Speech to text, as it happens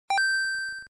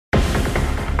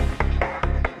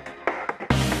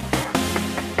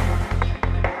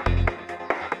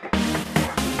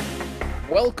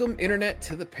Welcome, Internet,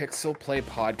 to the Pixel Play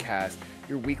Podcast,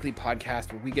 your weekly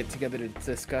podcast where we get together to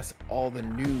discuss all the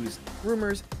news,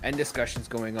 rumors, and discussions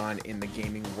going on in the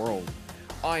gaming world.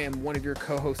 I am one of your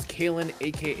co-hosts, Kalen,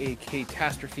 aka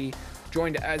Catastrophe,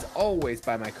 joined as always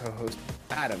by my co-host,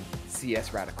 Adam,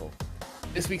 CS Radical.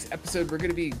 This week's episode, we're going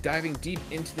to be diving deep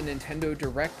into the Nintendo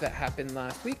Direct that happened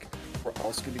last week. We're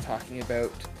also going to be talking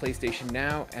about PlayStation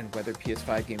Now and whether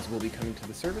PS5 games will be coming to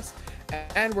the service.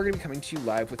 And we're going to be coming to you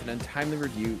live with an untimely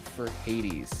review for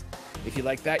Hades. If you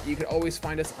like that, you can always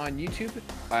find us on YouTube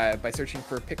by searching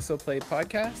for Pixel Play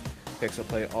Podcast, Pixel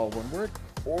Play all one word,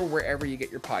 or wherever you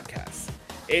get your podcasts.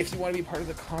 If you want to be part of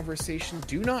the conversation,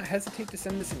 do not hesitate to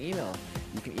send us an email.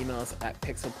 You can email us at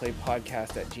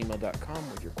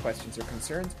pixelplaypodcast@gmail.com with your questions or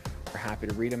concerns. We're happy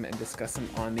to read them and discuss them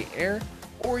on the air.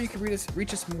 Or you can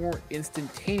reach us more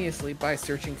instantaneously by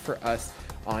searching for us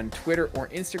on Twitter or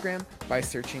Instagram by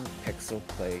searching Pixel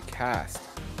Play Cast.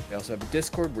 We also have a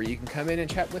Discord where you can come in and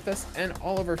chat with us and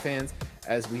all of our fans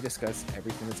as we discuss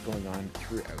everything that's going on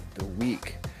throughout the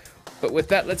week. But with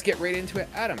that, let's get right into it.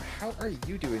 Adam, how are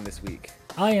you doing this week?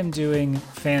 I am doing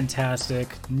fantastic.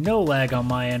 No lag on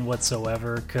my end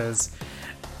whatsoever, because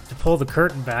to pull the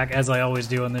curtain back, as I always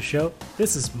do on the show,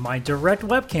 this is my direct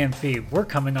webcam feed. We're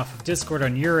coming off of Discord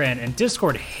on your end, and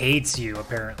Discord hates you,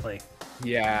 apparently.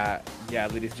 Yeah,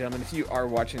 ladies and gentlemen, if you are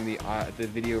watching the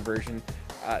video version,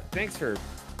 thanks for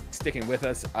sticking with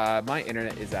us. My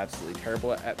internet is absolutely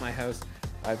terrible at my house.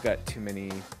 I've got too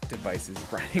many devices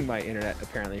running my internet,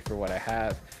 apparently, for what I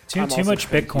have. Too much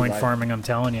Bitcoin farming, I'm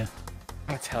telling you.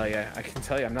 I can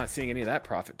tell you, I'm not seeing any of that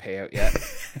profit payout yet.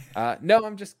 No,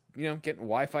 I'm just, getting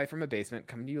Wi-Fi from a basement,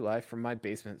 coming to you live from my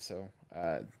basement. So,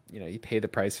 you pay the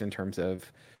price in terms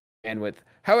of bandwidth.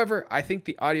 However, I think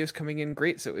the audio is coming in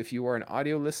great. So if you are an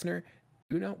audio listener,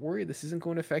 do not worry. This isn't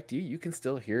going to affect you. You can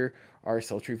still hear our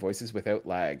sultry voices without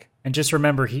lag. And just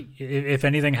remember, if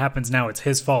anything happens now, it's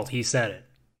his fault. He said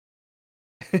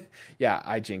it. Yeah,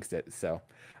 I jinxed it. So,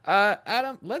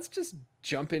 Adam, let's just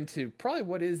jump into probably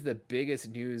what is the biggest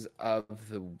news of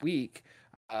the week.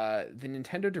 The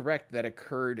Nintendo Direct that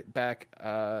occurred back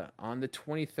on the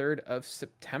 23rd of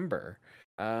September.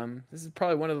 This is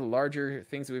probably one of the larger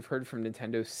things that we've heard from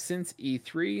Nintendo since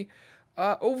E3.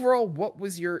 Overall, what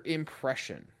was your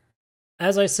impression?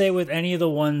 As I say with any of the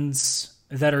ones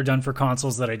that are done for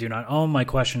consoles that I do not own, my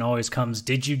question always comes,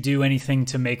 did you do anything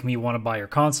to make me want to buy your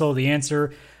console? The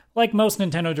answer, like most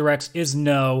Nintendo Directs, is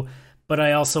no, but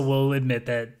I also will admit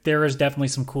that there is definitely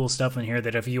some cool stuff in here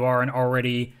that if you are an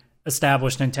already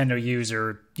established Nintendo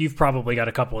user, you've probably got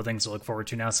a couple of things to look forward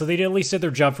to now. So they at least did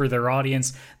their job for their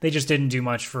audience. They just didn't do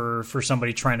much for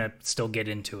somebody trying to still get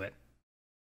into it.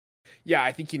 Yeah,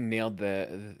 I think you hit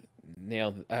the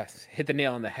nail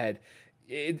on the head.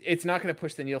 It's not going to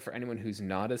push the needle for anyone who's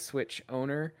not a Switch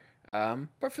owner,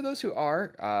 but for those who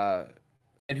are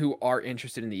and who are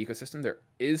interested in the ecosystem, there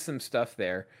is some stuff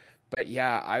there. But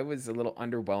yeah, I was a little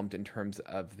underwhelmed in terms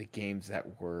of the games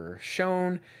that were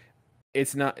shown.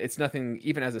 It's nothing,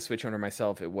 even as a Switch owner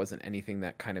myself, it wasn't anything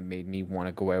that kind of made me want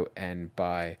to go out and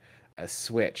buy a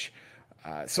Switch.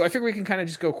 So I figure we can kind of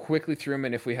just go quickly through them,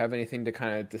 and if we have anything to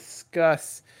kind of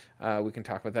discuss, we can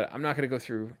talk about that. I'm not going to go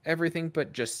through everything,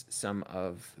 but just some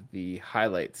of the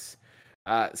highlights.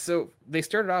 So they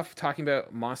started off talking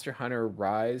about Monster Hunter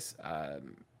Rise.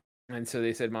 And so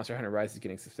they said Monster Hunter Rise is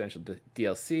getting substantial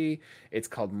DLC. It's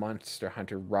called Monster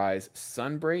Hunter Rise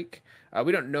Sunbreak.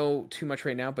 We don't know too much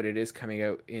right now, but it is coming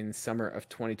out in summer of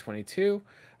 2022.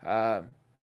 Are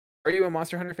you a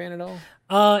Monster Hunter fan at all?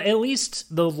 At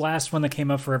least the last one that came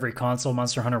up for every console,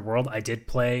 Monster Hunter World, I did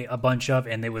play a bunch of,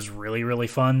 and it was really, really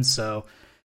fun. So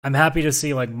I'm happy to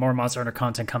see more Monster Hunter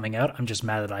content coming out. I'm just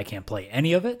mad that I can't play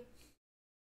any of it.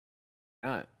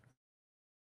 Not.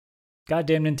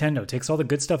 Goddamn Nintendo takes all the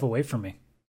good stuff away from me.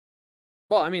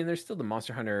 Well, I mean, there's still the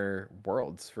Monster Hunter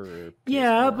Worlds for PS4.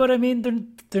 Yeah, but I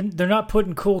mean, they're not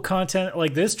putting cool content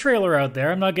like this trailer out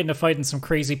there. I'm not getting to fight in some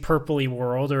crazy purpley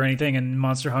world or anything in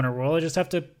Monster Hunter World. I just have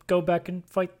to go back and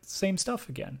fight the same stuff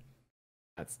again.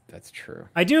 That's true.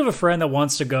 I do have a friend that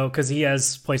wants to go because he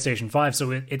has PlayStation 5,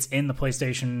 so it's in the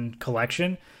PlayStation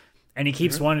collection, and he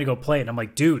keeps wanting to go play it. And I'm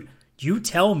like, dude, you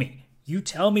tell me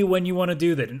when you want to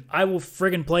do that, and I will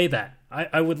friggin' play that.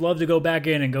 I would love to go back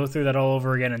in and go through that all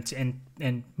over again.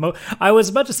 And I was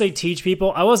about to say teach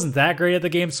people. I wasn't that great at the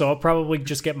game, so I'll probably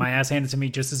just get my ass handed to me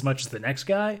just as much as the next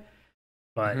guy.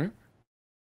 But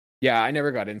yeah, I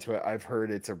never got into it. I've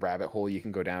heard it's a rabbit hole you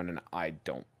can go down, and I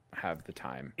don't have the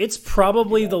time. It's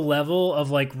probably the level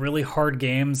of really hard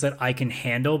games that I can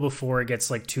handle before it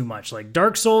gets too much.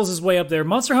 Dark Souls is way up there.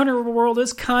 Monster Hunter World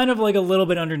is kind of a little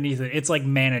bit underneath it. It's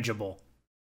manageable.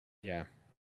 Yeah.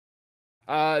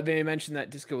 They mentioned that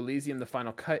Disco Elysium, the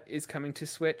final cut, is coming to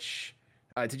Switch.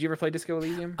 Did you ever play Disco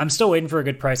Elysium? I'm still waiting for a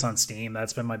good price on Steam.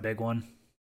 That's been my big one.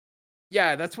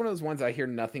 Yeah, that's one of those ones I hear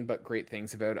nothing but great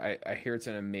things about. I hear it's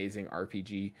an amazing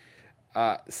RPG.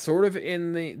 Sort of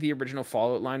in the original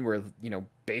Fallout line where,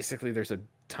 basically there's a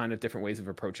ton of different ways of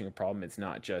approaching a problem. It's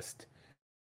not just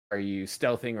are you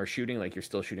stealthing or shooting, like you're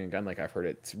still shooting a gun. Like I've heard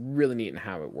it's really neat in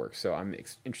how it works. So I'm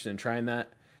interested in trying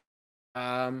that.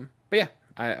 But yeah,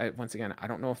 I once again, I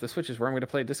don't know if the Switch is where I'm going to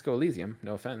play Disco Elysium.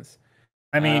 No offense.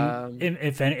 I mean, Um,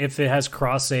 if it has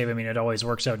cross save, I mean, it always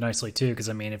works out nicely too. Because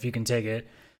I mean, if you can take it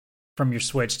from your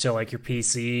Switch to like your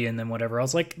PC and then whatever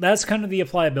else, like that's kind of the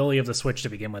applicability of the Switch to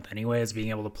begin with, anyway, is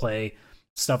being able to play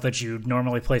stuff that you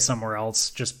normally play somewhere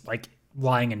else, just like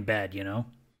lying in bed, you know?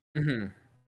 mhm.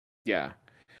 Yeah.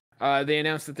 They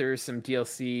announced that there is some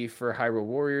DLC for Hyrule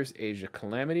Warriors: Age of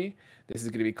Calamity. This is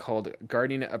going to be called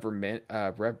Guardian of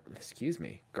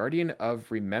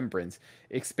Remembrance,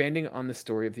 expanding on the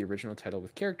story of the original title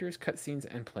with characters, cutscenes,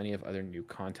 and plenty of other new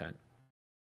content.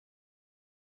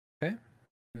 Okay,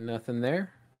 nothing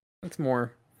there. That's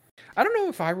more. I don't know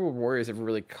if Hyrule Warriors ever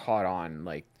really caught on.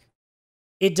 Like,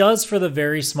 It does for the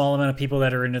very small amount of people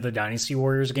that are into the Dynasty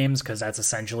Warriors games, because that's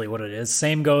essentially what it is.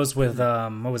 Same goes with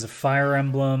what was it, Fire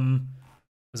Emblem?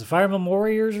 Was it Fire Emblem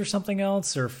Warriors or something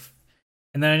else?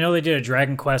 And then I know they did a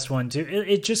Dragon Quest one too.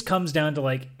 It just comes down to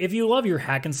like, if you love your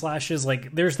hack and slashes,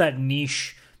 like there's that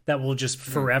niche that will just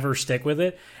forever stick with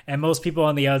it. And most people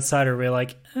on the outside are really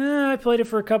like, I played it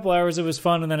for a couple hours, it was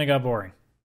fun, and then it got boring.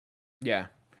 yeah,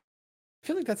 I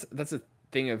feel like that's a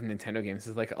thing of Nintendo games.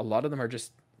 Is like a lot of them are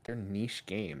just they're niche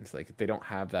games. Like they don't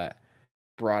have that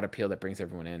broad appeal that brings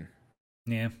everyone in.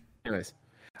 Yeah. Anyways,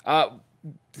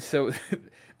 so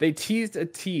they teased a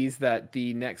tease that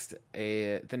the next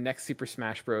Super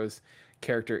Smash Bros.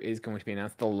 Character is going to be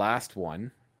announced, the last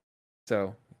one.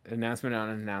 So announcement on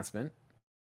an announcement.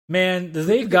 Man,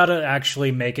 they've got to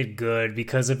actually make it good,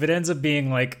 because if it ends up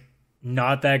being like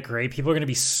not that great, people are going to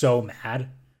be so mad.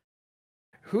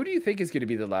 Who do you think is going to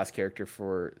be the last character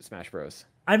for Smash Bros?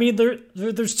 I mean,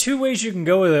 there's two ways you can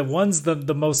go with it. One's the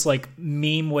most like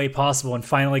meme way possible, and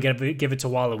finally give it to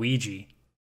Waluigi.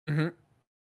 Mm-hmm.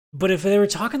 But if they were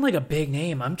talking like a big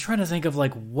name, I'm trying to think of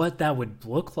like what that would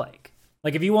look like.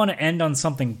 Like if you want to end on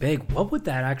something big, what would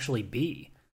that actually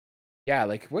be? Yeah,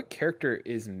 like what character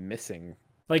is missing?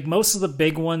 Like most of the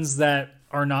big ones that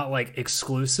are not like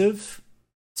exclusive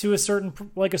to a certain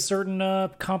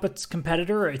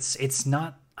competitor, it's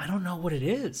not. I don't know what it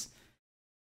is.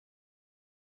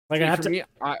 Like See, I have for to. me,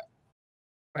 I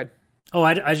Oh,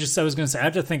 I was gonna say I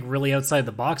have to think really outside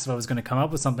the box if I was gonna come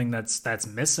up with something that's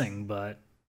missing, but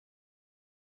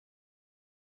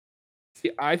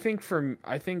see.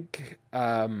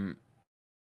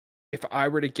 If I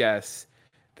were to guess,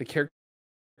 the character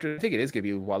I think it is going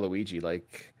to be Waluigi.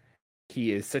 Like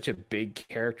he is such a big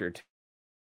character to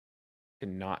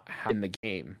not have in the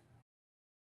game.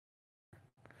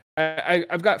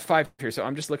 I've got five here, so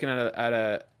I'm just looking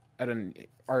at an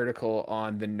article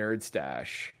on the Nerd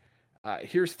Stash.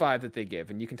 Here's five that they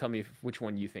give, and you can tell me which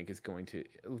one you think is going to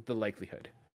the likelihood.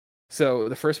 So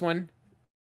the first one,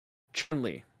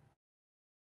 Chun-Li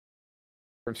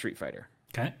from Street Fighter.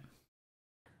 okay.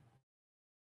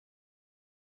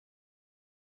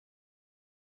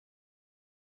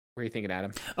 What are you thinking,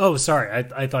 Adam? Oh, sorry,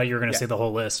 I thought you were gonna say the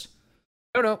whole list.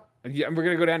 No. Yeah, we're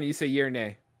gonna go down and you say yeah or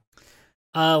nay.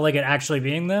 Like it actually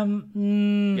being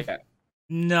them? Yeah.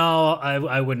 No,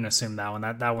 I wouldn't assume that one.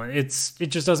 That one, it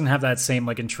just doesn't have that same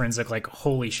like intrinsic like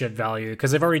holy shit value,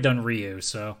 because they've already done Ryu.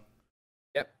 So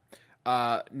Yep.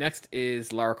 Next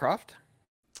is Lara Croft.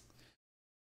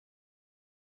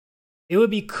 it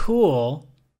would be cool,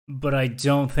 but I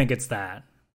don't think it's that.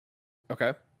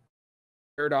 Okay.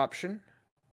 Third option,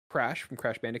 Crash from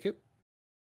Crash Bandicoot.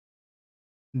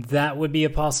 That would be a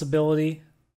possibility.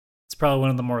 It's probably one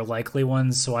of the more likely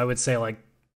ones, so I would say like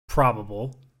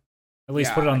probable. At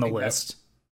least Yeah, put it on I the think list.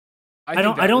 I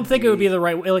I don't think it would be the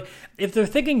right way. Like if they're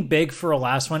thinking big for a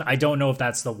last one, I don't know if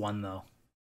that's the one though.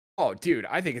 Oh, dude,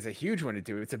 I think it's a huge one to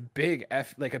do. It's a big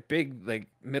like a big like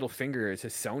middle finger to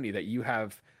Sony that you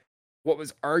have what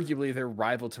was arguably their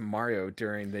rival to Mario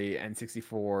during the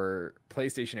N64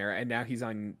 PlayStation era, and now he's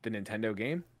on the Nintendo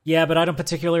game. Yeah, but I don't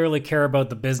particularly care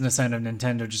about the business end of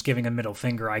Nintendo just giving a middle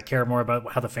finger. I care more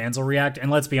about how the fans will react.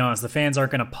 And let's be honest, the fans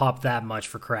aren't going to pop that much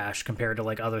for Crash compared to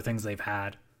like other things they've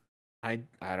had. I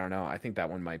don't know. I think that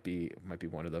one might be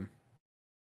one of them.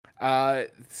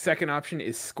 Second option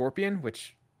is Scorpion,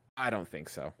 which I don't think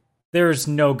so. There's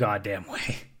no goddamn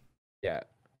way. Yeah.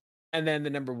 And then the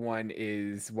number one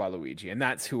is Waluigi, and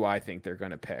that's who I think they're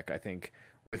going to pick. I think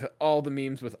with all the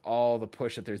memes, with all the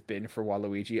push that there's been for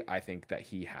Waluigi, I think that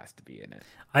he has to be in it.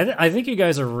 I think you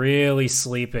guys are really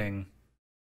sleeping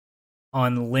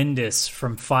on Lindis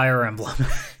from Fire Emblem.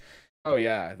 Oh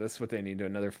yeah, that's what they need,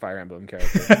 another Fire Emblem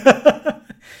character.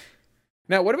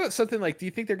 Now, what about something like? Do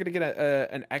you think they're gonna get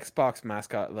an Xbox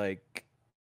mascot like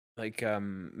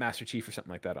Master Chief or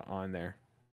something like that on there?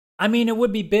 I mean, it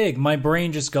would be big. My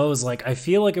brain just goes like, I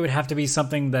feel like it would have to be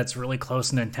something that's really close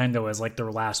to Nintendo as like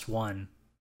their last one,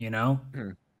 you know?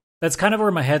 Hmm. That's kind of where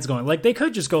my head's going. Like they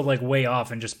could just go like way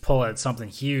off and just pull out something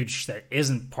huge that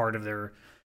isn't part of their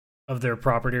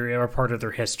property or part of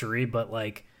their history, but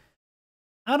like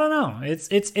I don't know.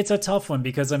 It's a tough one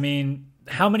because I mean,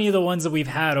 how many of the ones that we've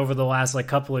had over the last like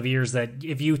couple of years that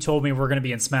if you told me we're going to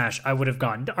be in Smash, I would have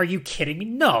gone, "Are you kidding me?"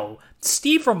 No.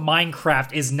 Steve from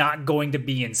Minecraft is not going to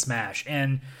be in Smash.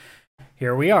 And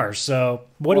here we are. So,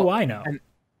 what do I know?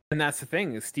 And that's the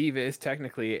thing. Steve is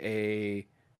technically a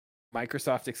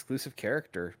Microsoft exclusive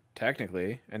character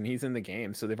technically, and he's in the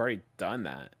game, so they've already done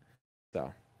that.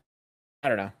 So, I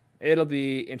don't know. It'll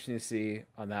be interesting to see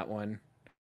on that one.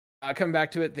 Coming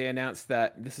back to it, they announced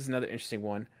that this is another interesting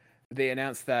one. They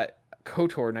announced that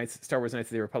KOTOR, Star Wars Knights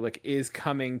of the Republic, is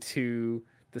coming to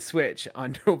the Switch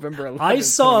on November 11th. I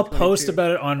saw a post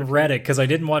about it on Reddit because I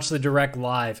didn't watch the direct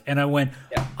live, and I went,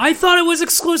 I thought it was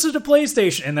exclusive to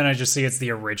PlayStation, and then I just see it's the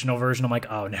original version. I'm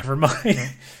like, oh, never mind.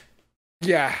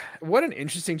 Yeah, what an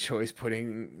interesting choice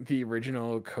putting the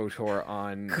original KOTOR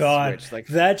on God, Switch. Like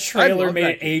that trailer made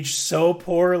it age so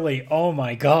poorly. Oh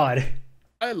my God.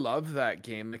 I love that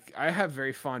game. Like I have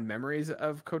very fond memories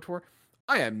of KOTOR.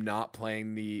 I am not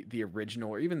playing the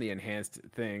original or even the enhanced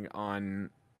thing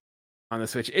on the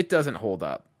Switch. It doesn't hold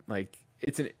up. Like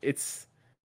it's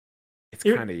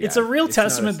kind of it's a real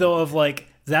testament though of like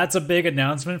that's a big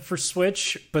announcement for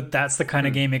Switch, but that's the kind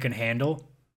of game it can handle.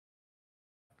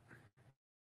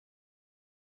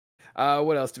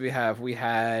 What else do we have? We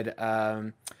had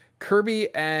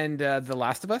Kirby and The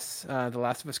Last of Us. The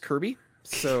Last of Us Kirby.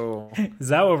 So is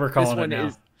that what we're calling it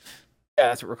now? Yeah,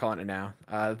 that's what we're calling it now.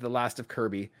 The Last of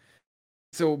Kirby.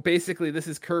 So basically, this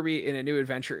is Kirby in a new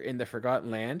adventure in the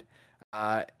Forgotten Land,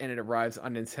 and it arrives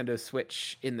on Nintendo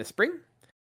Switch in the spring.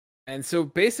 And so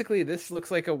basically, this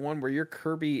looks like a one where you're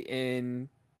Kirby in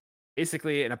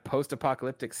basically in a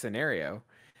post-apocalyptic scenario.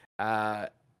 And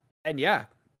yeah,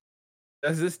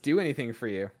 does this do anything for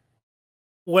you?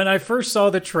 When I first saw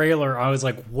the trailer, I was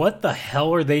like, what the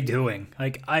hell are they doing?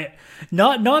 Like,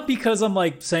 not because I'm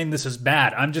like saying this is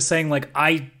bad. I'm just saying like,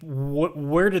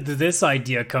 where did this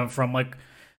idea come from? Like,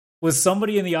 was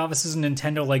somebody in the offices of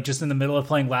Nintendo like just in the middle of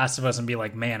playing Last of Us and be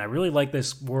like, man, I really like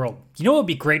this world. You know what would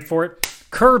be great for it?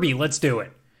 Kirby, let's do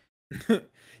it.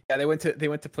 Yeah, they went to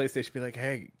PlayStation to be like,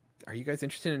 hey, are you guys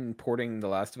interested in porting The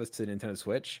Last of Us to Nintendo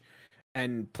Switch?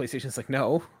 And PlayStation's like,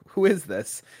 no, who is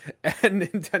this? And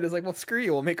Nintendo's like, well, screw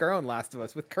you, we'll make our own Last of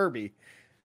Us with Kirby.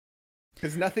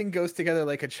 Because nothing goes together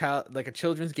like a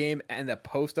children's game and a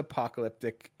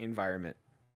post-apocalyptic environment.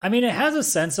 I mean, it has a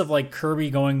sense of like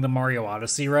Kirby going the Mario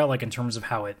Odyssey route, like in terms of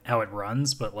how it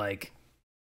runs, but like,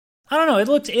 I don't know,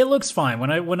 it looks fine.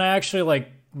 When I actually like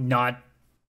not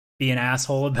be an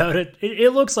asshole about it,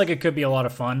 it looks like it could be a lot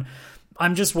of fun.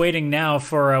 I'm just waiting now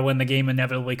for when the game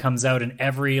inevitably comes out and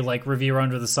every like reviewer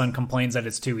under the sun complains that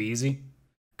it's too easy,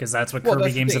 because that's what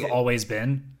Kirby games have always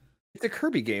been. It's a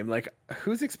Kirby game. Like,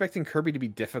 who's expecting Kirby to be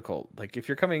difficult? Like, if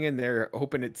you're coming in there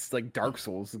hoping it's like Dark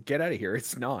Souls, get out of here.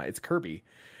 It's not. It's Kirby.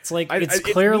 It's like it's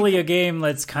clearly a game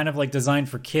that's kind of like designed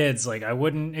for kids. Like, I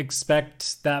wouldn't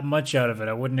expect that much out of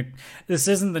it. This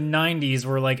isn't the 90s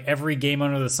where like every game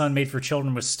under the sun made for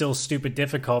children was still stupid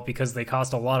difficult because they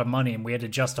cost a lot of money and we had to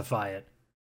justify it.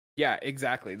 Yeah,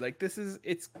 exactly. Like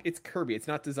it's Kirby. It's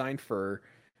not designed for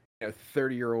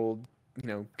 30-year-old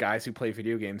guys who play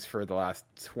video games for the last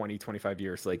 20-25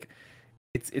 years. Like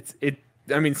it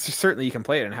I mean, certainly you can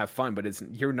play it and have fun, but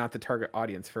you're not the target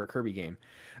audience for a Kirby game.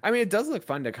 I mean, it does look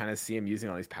fun to kind of see him using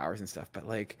all these powers and stuff, but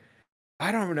like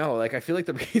I don't know. Like I feel like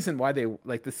the reason why they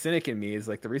like the cynic in me is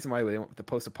like the reason why they went with the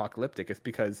post-apocalyptic is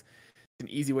because it's an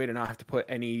easy way to not have to put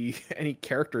any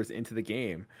characters into the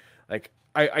game. Like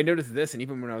I noticed this, and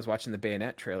even when I was watching the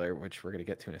Bayonetta trailer, which we're going to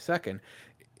get to in a second,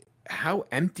 how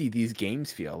empty these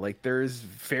games feel. Like there's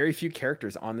very few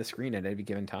characters on the screen at any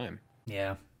given time.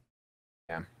 Yeah.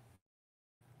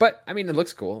 But I mean, it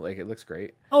looks cool. Like it looks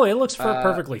great. Oh, it looks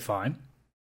perfectly fine.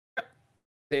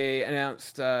 They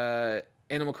announced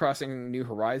Animal Crossing New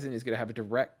Horizon is going to have a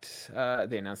direct.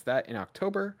 They announced that in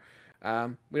October.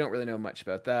 We don't really know much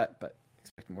about that, but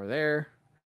expect more there.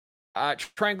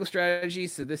 Triangle strategy.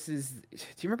 So this is. Do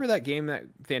you remember that game that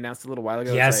they announced a little while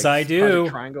ago? Yes, It's like I Project do.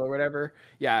 Triangle or whatever.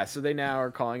 Yeah. So they now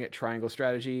are calling it Triangle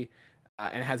Strategy,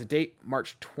 and it has a date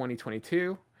March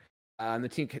 2022. And the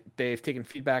team they've taken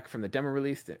feedback from the demo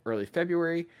release in early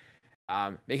February,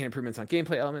 making improvements on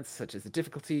gameplay elements such as the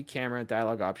difficulty, camera,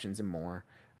 dialogue options, and more.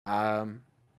 And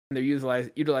they're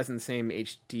utilizing the same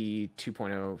HD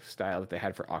 2.0 style that they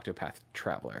had for Octopath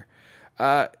Traveler.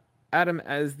 Uh, Adam,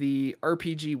 as the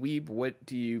RPG weeb, what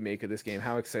do you make of this game?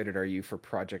 How excited are you for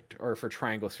Project or for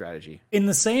Triangle Strategy? In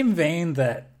the same vein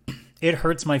that it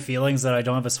hurts my feelings that I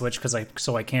don't have a Switch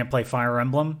I can't play Fire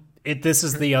Emblem. This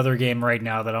is the other game right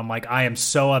now that I'm like, I am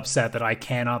so upset that I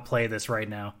cannot play this right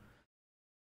now.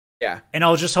 Yeah. And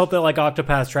I'll just hope that like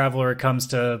Octopath Traveler comes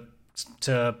to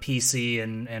PC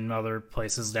and other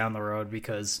places down the road,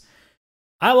 because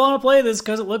I want to play this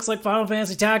because it looks like Final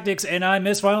Fantasy Tactics and I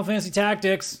miss Final Fantasy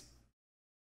Tactics.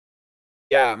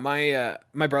 Yeah, my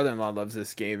brother-in-law loves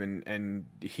this game, and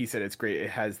he said it's great.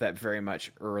 It has that very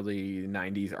much early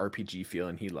 90s RPG feel,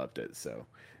 and he loved it. So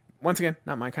once again,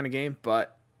 not my kind of game,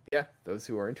 but yeah, those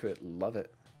who are into it love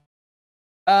it.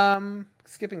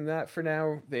 Skipping that for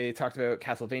now, they talked about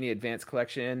Castlevania Advanced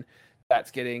Collection.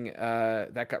 That's getting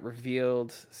that got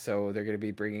revealed. So they're going to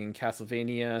be bringing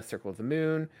Castlevania Circle of the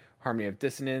Moon, Harmony of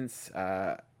Dissonance,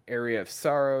 Area of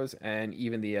Sorrows, and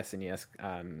even the SNES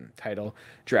title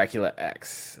Dracula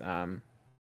X.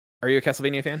 Are you a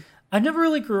Castlevania fan? I never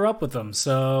really grew up with them,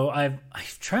 so I'm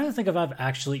trying to think if I've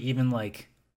actually even like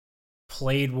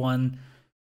played one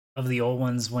of the old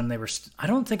ones when they were. I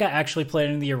don't think I actually played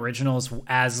any of the originals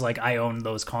as like I owned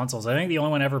those consoles. I think the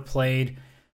only one I ever played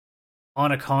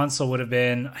on a console would have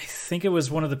been, I think it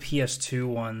was one of the PS2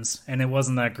 ones, and it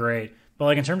wasn't that great. But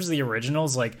like in terms of the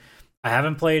originals, like I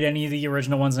haven't played any of the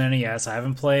original ones on NES. I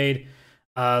haven't played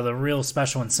the real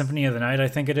special one, Symphony of the Night, I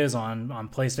think it is on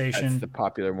PlayStation. That's the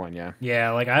popular one, yeah.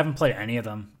 Yeah, like I haven't played any of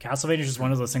them. Castlevania is just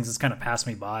one of those things that's kind of passed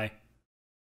me by.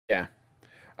 Yeah.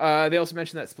 They also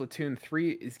mentioned that Splatoon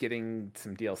 3 is getting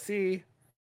some DLC.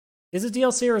 Is it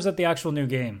DLC or is it the actual new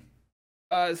game?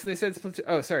 So they said Splatoon.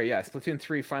 Oh, sorry, yeah. Splatoon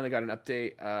 3 finally got an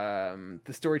update.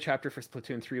 The story chapter for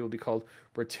Splatoon 3 will be called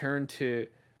 "Return to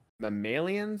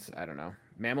Mammalians." I don't know,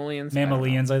 Mammalians.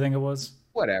 Mammalians, I think it was.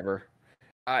 Whatever.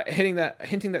 Hinting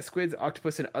that squids,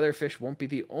 octopus, and other fish won't be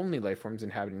the only life forms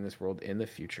inhabiting this world in the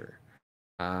future.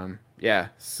 Yeah.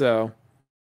 So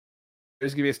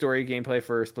there's gonna be a story gameplay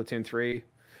for Splatoon 3.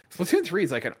 Splatoon 3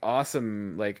 is like an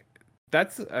awesome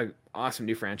that's an awesome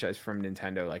new franchise from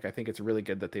Nintendo. Like I think it's really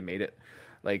good that they made it.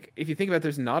 Like if you think about it,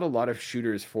 there's not a lot of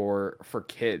shooters for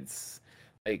kids.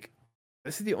 Like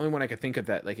this is the only one I could think of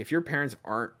that like if your parents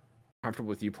aren't comfortable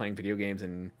with you playing video games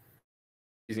and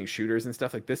using shooters and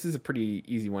stuff, like this is a pretty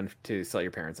easy one to sell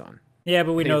your parents on. Yeah,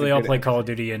 but we know they all play Call of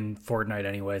Duty and Fortnite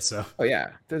anyway, so. Oh yeah,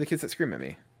 they're the kids that scream at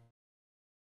me.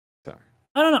 So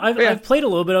I don't know. I've played a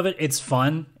little bit of it. It's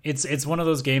fun. It's one of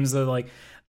those games that like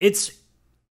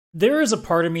there is a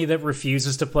part of me that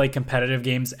refuses to play competitive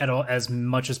games at all as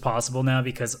much as possible now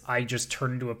because I just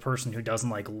turn into a person who doesn't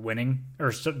like winning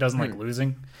or doesn't like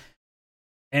losing.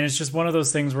 And it's just one of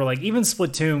those things where like even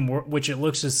Splatoon, which it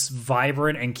looks just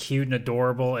vibrant and cute and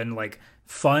adorable and like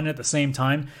fun at the same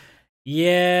time.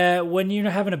 Yeah, when you're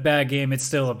having a bad game, it's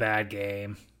still a bad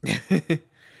game.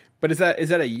 But is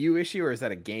that a you issue or is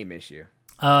that a game issue?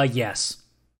 Yes.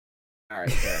 All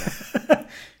right, fair enough.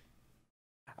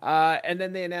 And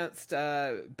then they announced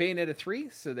Bayonetta 3,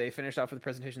 so they finished off with the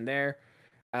presentation there.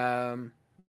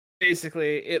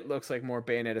 Basically, it looks like more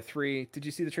Bayonetta 3. Did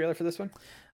you see the trailer for this one?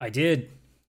 I did.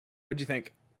 What'd you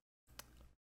think?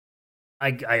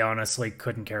 I honestly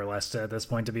couldn't care less at this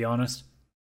point, to be honest.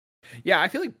 Yeah, I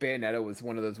feel like Bayonetta was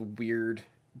one of those weird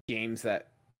games that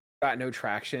got no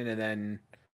traction, and then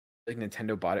like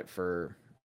Nintendo bought it for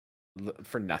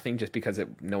nothing just because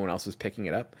no one else was picking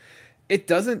it up. It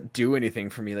doesn't do anything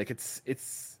for me. Like it's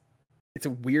a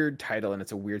weird title and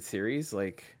it's a weird series.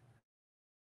 Like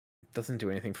it doesn't do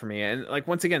anything for me. And like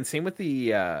once again, same with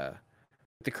the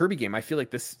Kirby game. I feel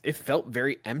like it felt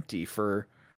very empty for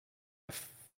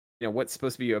what's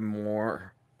supposed to be a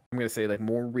more, I'm gonna say, like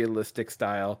more realistic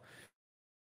style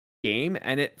game,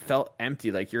 and it felt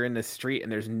empty. Like you're in the street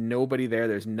and there's nobody there,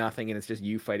 there's nothing, and it's just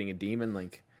you fighting a demon.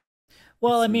 Like,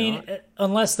 well, I mean,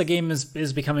 unless the game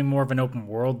is becoming more of an open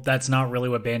world, that's not really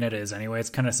what Bayonetta is anyway. It's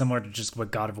kind of similar to just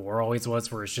what God of War always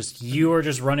was, where it's just you are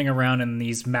just running around in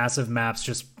these massive maps,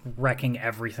 just wrecking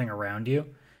everything around you,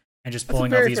 and just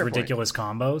pulling off these ridiculous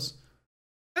combos.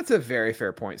 That's a very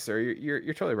fair point, sir.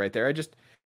 You're totally right there. It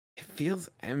feels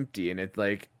empty, and it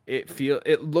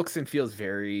looks and feels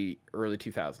very early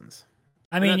 2000s.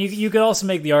 I mean, you could also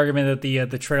make the argument that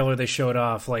the trailer they showed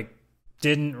off, like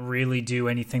didn't really do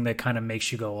anything that kind of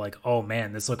makes you go like, oh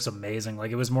man, this looks amazing.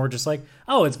 Like it was more just like,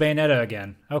 oh, it's Bayonetta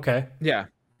again. Okay. Yeah.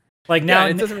 Like now,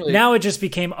 it doesn't really... now it just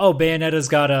became, oh, Bayonetta's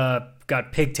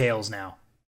got pigtails now.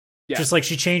 Yeah. Just like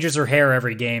she changes her hair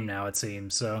every game now, it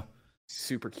seems. So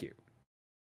super cute,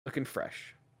 looking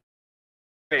fresh.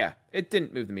 But yeah, it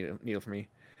didn't move the needle for me.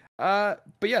 But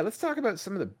yeah, let's talk about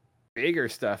some of the bigger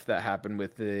stuff that happened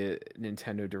with the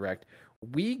Nintendo Direct.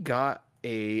 We got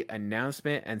a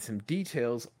announcement and some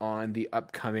details on the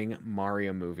upcoming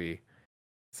Mario movie.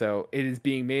 So it is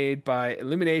being made by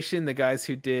Illumination, the guys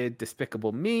who did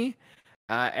Despicable Me,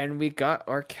 and we got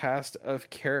our cast of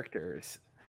characters.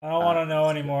 I don't want to know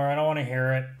anymore. I don't want to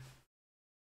hear it.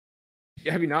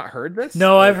 Have you not heard this?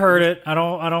 No, I've heard it. I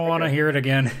don't want to hear it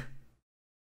again.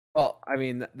 Well, I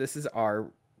mean, this is our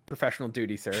professional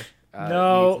duty, sir.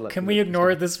 No, can we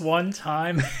ignore it this one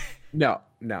time? No,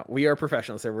 we are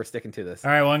professionals, so we're sticking to this.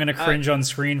 All right, well, I'm going to cringe on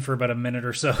screen for about a minute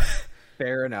or so.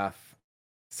 Fair enough.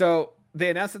 So they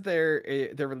announced that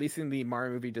they're releasing the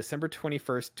Mario movie December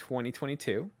 21st,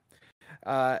 2022.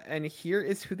 And here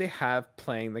is who they have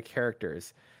playing the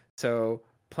characters. So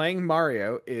playing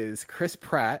Mario is Chris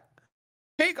Pratt.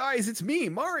 Hey guys, it's me,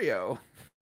 Mario.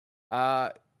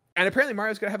 And apparently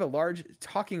Mario's going to have a large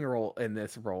talking role in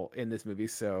this movie.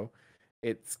 So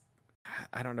it's,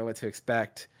 I don't know what to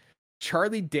expect.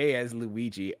 Charlie Day as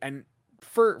Luigi. And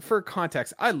for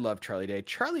context, I love Charlie Day.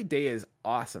 Charlie Day is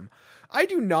awesome. I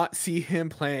do not see him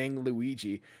playing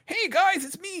Luigi. Hey guys,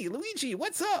 it's me, Luigi.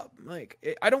 What's up?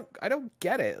 Like, I don't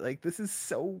get it. Like, this is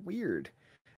so weird.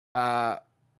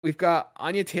 We've got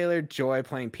Anya Taylor-Joy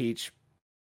playing Peach.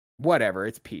 Whatever,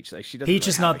 it's Peach. Like, she doesn't. Peach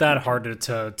is not that hard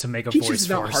to make a voice for. Peach is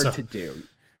not hard to do.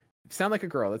 Sound like a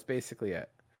girl. That's basically it.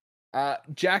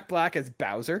 Jack Black as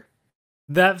Bowser.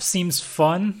 That seems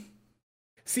fun.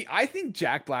 See, I think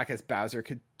Jack Black as Bowser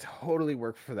could totally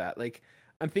work for that. Like,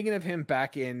 I'm thinking of him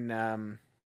back in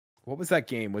what was that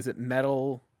game? Was it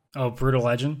Metal? Oh, Brutal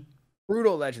Legend.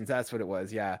 Brutal Legends. That's what it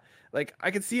was. Yeah. Like,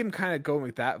 I could see him kind of going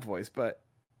with that voice, but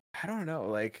I don't know.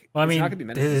 Like, well, I mean,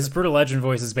 his Brutal Legend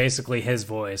voice is basically his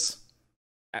voice.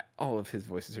 All of his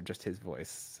voices are just his voice.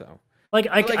 So, like,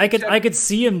 I could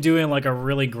see him doing like a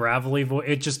really gravelly voice.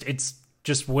 It's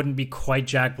just wouldn't be quite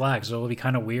Jack Black, so it would be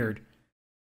kind of weird.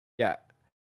 Yeah.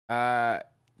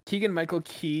 Keegan Michael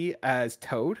Key as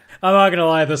Toad. I'm not gonna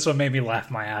lie, this one made me laugh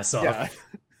my ass off.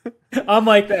 Yeah. I'm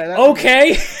like,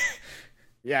 okay.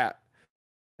 Yeah.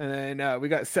 And then we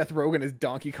got Seth Rogen as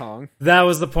Donkey Kong. That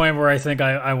was the point where I think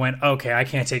I went, okay, I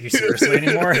can't take you seriously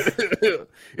anymore.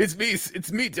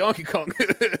 It's me, Donkey Kong.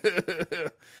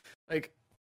 Like,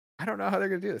 I don't know how they're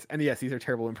gonna do this. And yes, these are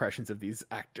terrible impressions of these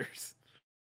actors.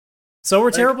 So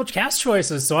we're terrible cast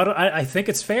choices. So I think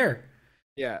it's fair.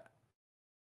 Yeah.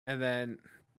 And then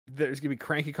there's gonna be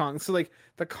Cranky Kong. So like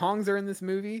the Kongs are in this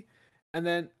movie, and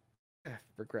then I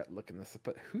regret looking this up,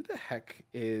 but who the heck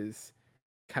is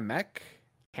Kamek?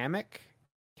 Kamek?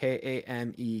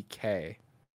 Kamek.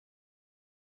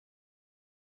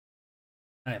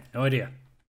 I have no idea.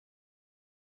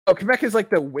 Oh, Kamek is like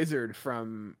the wizard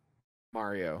from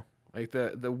Mario. Like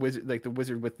the wizard, like the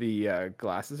wizard with the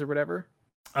glasses or whatever.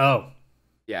 Oh.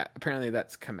 Yeah, apparently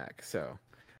that's Kamek. So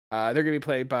they're going to be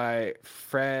played by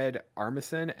Fred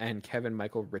Armisen and Kevin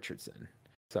Michael Richardson.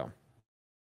 So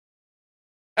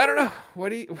I don't know. What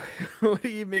do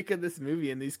you make of this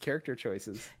movie and these character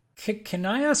choices? Can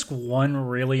I ask one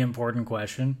really important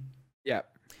question? Yeah.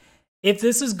 If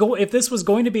this was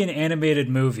going to be an animated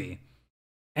movie,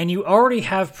 and you already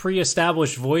have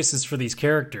pre-established voices for these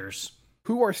characters,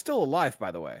 who are still alive,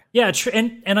 by the way. Yeah,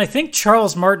 and I think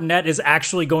Charles Martinet is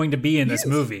actually going to be in this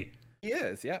movie. He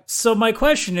is, yeah. So my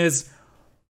question is,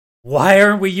 why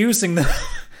aren't we using them?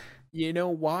 You know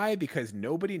why? Because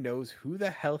nobody knows who the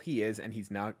hell he is, and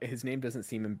his name doesn't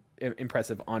seem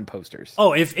impressive on posters.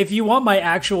 Oh, if you want my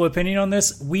actual opinion on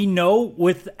this, we know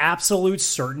with absolute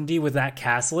certainty with that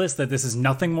cast list that this is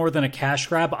nothing more than a cash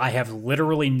grab. I have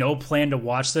literally no plan to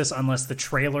watch this unless the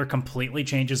trailer completely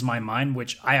changes my mind,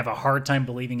 which I have a hard time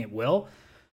believing it will.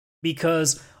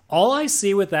 Because all I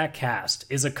see with that cast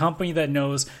is a company that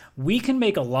knows we can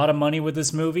make a lot of money with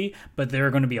this movie, but there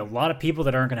are going to be a lot of people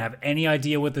that aren't going to have any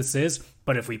idea what this is.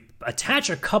 But if we attach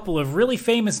a couple of really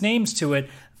famous names to it,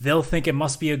 they'll think it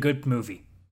must be a good movie.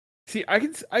 See, I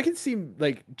can see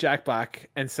like Jack Black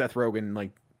and Seth Rogen.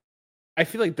 Like, I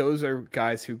feel like those are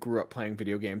guys who grew up playing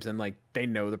video games and like they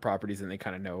know the properties and they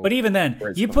kind of know. But even then,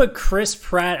 you put Chris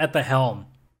Pratt at the helm.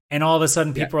 And all of a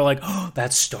sudden, people are like, "Oh,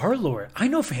 that's Star-Lord. I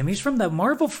know him. He's from that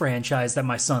Marvel franchise that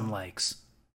my son likes."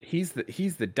 He's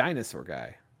the dinosaur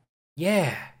guy.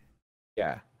 Yeah.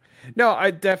 Yeah. No,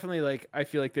 I definitely like. I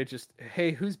feel like they're just,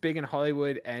 hey, who's big in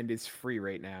Hollywood and is free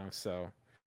right now? So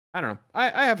I don't know.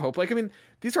 I have hope. Like, I mean,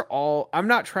 these are all. I'm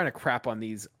not trying to crap on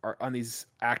these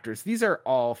actors. Ththese are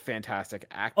all fantastic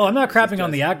Oh, I'm actors. not This is crapping on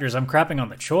just the actors. I'm crapping on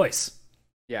the choice.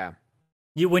 yeah.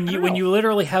 I don't When know. you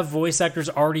literally have voice actors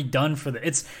already done for the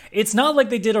it's not like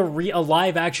they did a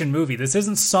live action movie. This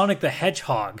isn't Sonic the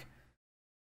Hedgehog.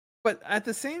 But at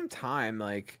the same time,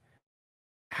 like,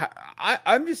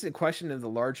 I'm just a question of the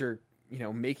larger,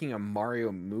 making a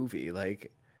Mario movie.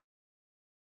 Like,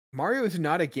 Mario is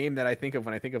not a game that I think of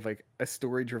when I think of like a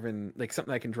story driven, like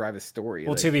something that can drive a story.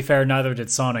 Well, to Like, be fair, neither did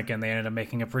Sonic, and they ended up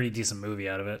making a pretty decent movie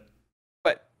out of it.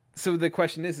 but so the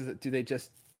question is do they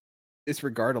just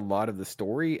disregard a lot of the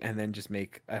story and then just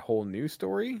make a whole new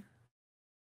story?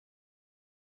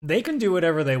 They can do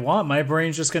whatever they want. My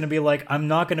brain's just going to be like, I'm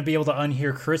not going to be able to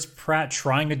unhear Chris Pratt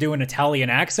trying to do an Italian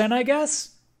accent, I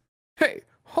guess. Hey,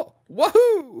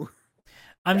 woohoo!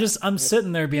 I'm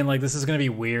sitting there being like, this is going to be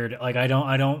weird. Like, I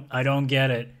don't get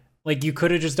it. Like, you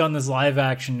could have just done this live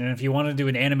action, and if you want to do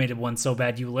an animated one so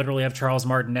bad, you literally have Charles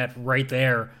Martinet right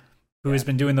there, who has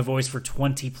been doing the voice for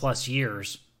 20 plus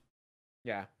years.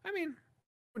 Yeah, I mean,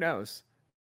 who knows?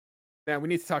 Now we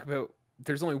need to talk about.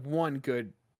 There's only one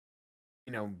good,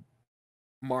 you know,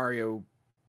 Mario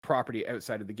property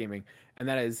outside of the gaming, and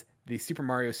that is the Super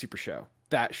Mario Super Show.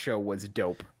 That show was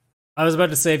dope. I was about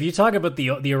to say, if you talk about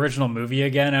the original movie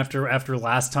again after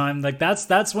last time, like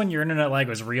that's when your internet lag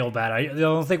was real bad. I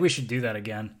don't think we should do that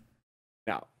again.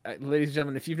 Now, ladies and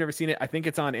gentlemen, if you've never seen it, I think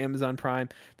it's on Amazon Prime.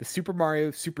 The Super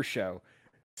Mario Super Show,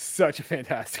 such a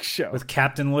fantastic show. With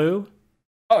Captain Lou?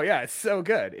 Oh yeah, it's so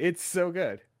good. It's so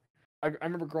good. I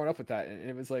remember growing up with that, and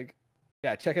it was like,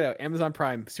 yeah, check it out. Amazon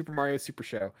Prime, Super Mario Super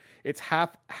Show. It's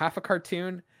half a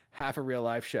cartoon, half a real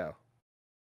life show.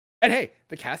 And hey,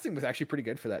 the casting was actually pretty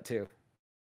good for that too.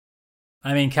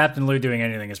 I mean, Captain Lou doing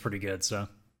anything is pretty good, so.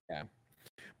 Yeah,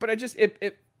 but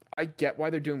I get why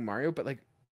they're doing Mario, but like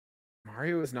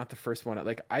Mario is not the first one.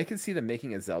 Like I could see them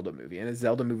making a Zelda movie, and a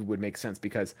Zelda movie would make sense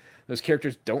because those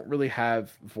characters don't really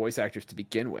have voice actors to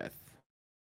begin with.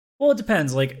 Well, it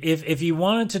depends. Like, if you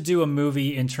wanted to do a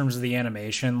movie in terms of the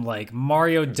animation, like,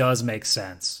 Mario does make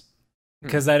sense.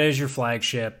 Because that is your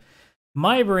flagship.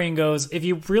 My brain goes, if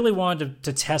you really wanted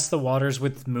to test the waters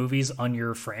with movies on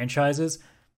your franchises,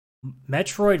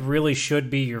 Metroid really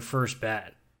should be your first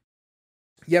bet.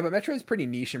 Yeah, but Metroid's pretty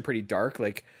niche and pretty dark.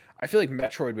 Like, I feel like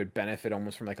Metroid would benefit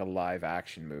almost from like a live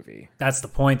action movie. That's the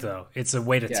point, though. It's a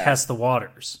way to test the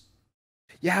waters.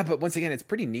 Yeah, but once again, it's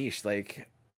pretty niche. Like,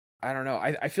 I don't know.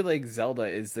 I feel like Zelda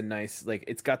is the nice, like,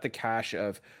 it's got the cash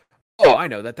of, oh, I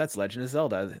know that's Legend of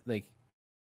Zelda. Like,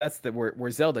 that's the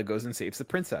where Zelda goes and saves the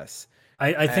princess.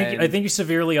 I think you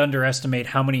severely underestimate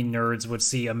how many nerds would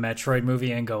see a Metroid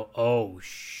movie and go, "Oh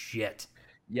shit."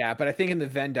 Yeah, but I think in the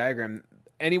Venn diagram,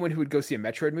 anyone who would go see a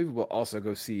Metroid movie will also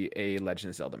go see a Legend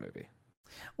of Zelda movie.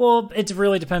 Well, it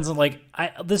really depends on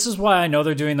this is why I know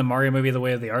they're doing the Mario movie the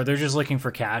way they are. They're just looking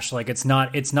for cash. Like it's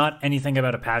not anything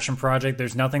about a passion project.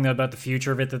 There's nothing about the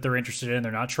future of it that they're interested in.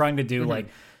 They're not trying to do like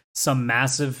some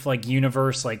massive like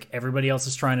universe like everybody else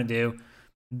is trying to do.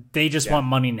 They just want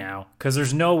money now because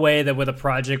there's no way that with a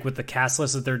project with the cast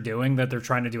list that they're doing that they're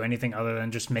trying to do anything other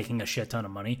than just making a shit ton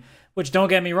of money. Which, don't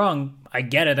get me wrong, I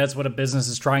get it. That's what a business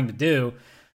is trying to do.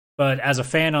 But as a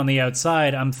fan on the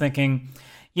outside, I'm thinking,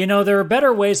 there are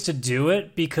better ways to do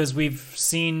it because we've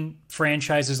seen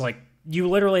franchises like you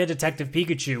literally had Detective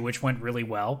Pikachu, which went really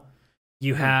well.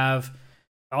 You have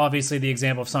obviously the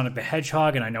example of Sonic the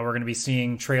Hedgehog, and I know we're going to be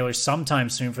seeing trailers sometime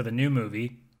soon for the new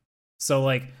movie. So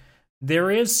like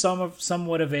there is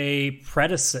somewhat of a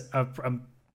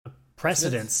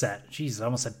precedent set. Jeez, I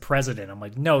almost said president. I'm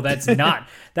like, no, that's not.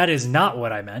 That is not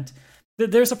what I meant.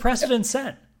 There's a precedent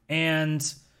set, and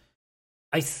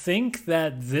I think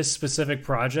that this specific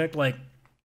project, like,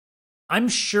 I'm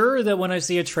sure that when I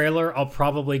see a trailer, I'll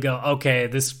probably go, okay,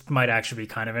 this might actually be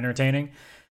kind of entertaining.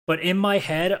 But in my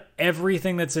head,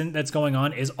 everything that's going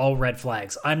on is all red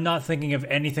flags. I'm not thinking of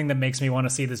anything that makes me want to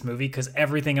see this movie because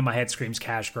everything in my head screams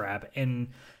cash grab and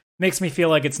makes me feel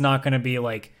like it's not going to be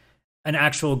like an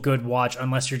actual good watch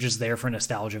unless you're just there for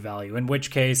nostalgia value. In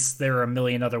which case, there are a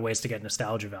million other ways to get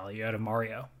nostalgia value out of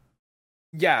Mario.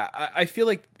 Yeah, I feel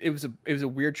like it was a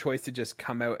weird choice to just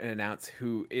come out and announce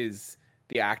who is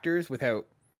the actors without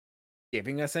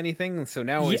giving us anything. So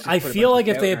now I feel like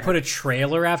if they had put a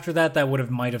trailer after that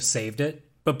might have saved it.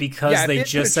 But because they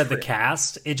just said the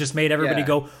cast, it just made everybody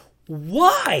go,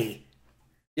 "Why?"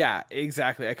 Yeah,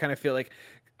 exactly. I kind of feel like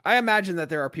I imagine that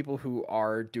there are people who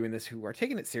are doing this who are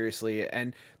taking it seriously,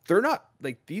 and they're not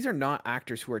like these are not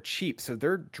actors who are cheap, so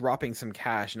they're dropping some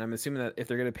cash, and I'm assuming that if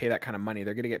they're going to pay that kind of money,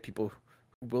 they're going to get people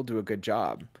who will do a good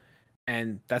job,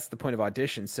 and that's the point of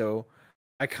audition. So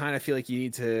I kind of feel like you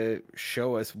need to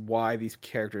show us why these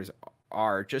characters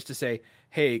are, just to say,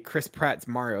 hey, Chris Pratt's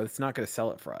Mario, it's not going to sell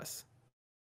it for us,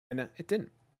 and it didn't.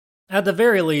 At the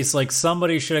very least, like,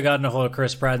 somebody should have gotten a hold of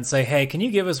Chris Pratt and say, hey, can you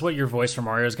give us what your voice for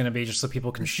Mario is going to be, just so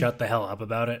people can shut the hell up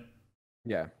about it?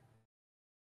 Yeah.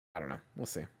 I don't know. We'll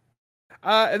see.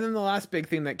 And then the last big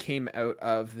thing that came out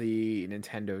of the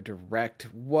Nintendo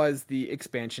Direct was the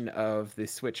expansion of the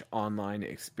Switch Online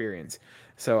experience.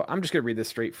 So I'm just going to read this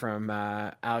straight from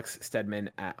Alex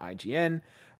Stedman at IGN.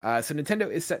 So Nintendo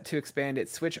is set to expand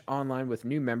its Switch Online with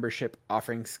new membership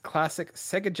offering classic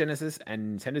Sega Genesis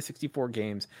and Nintendo 64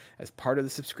 games as part of the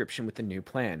subscription with the new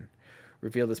plan.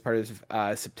 Revealed as part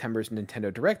of September's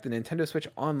Nintendo Direct, the Nintendo Switch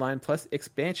Online Plus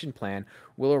expansion plan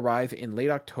will arrive in late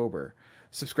October.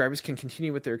 Subscribers can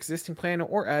continue with their existing plan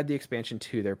or add the expansion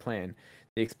to their plan.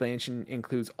 The expansion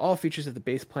includes all features of the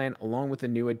base plan along with a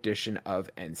new addition of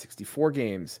N64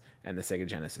 games and the Sega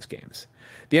Genesis games.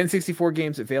 The N64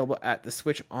 games available at the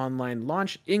Switch Online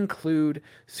launch include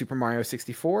Super Mario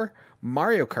 64,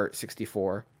 Mario Kart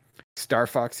 64, Star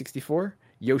Fox 64,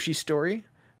 Yoshi's Story,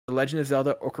 The Legend of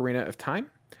Zelda Ocarina of Time,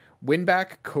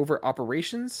 Winback Covert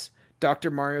Operations,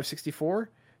 Dr. Mario 64,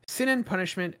 Sin and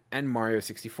Punishment, and Mario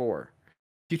 64.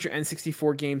 Future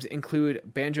N64 games include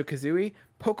Banjo-Kazooie,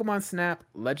 Pokemon Snap,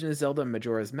 Legend of Zelda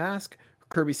Majora's Mask,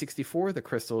 Kirby 64, The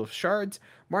Crystal Shards,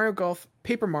 Mario Golf,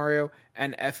 Paper Mario,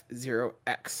 and F-Zero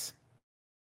X.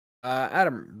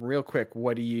 Adam, real quick,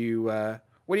 what do you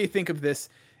think of this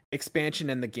expansion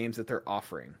and the games that they're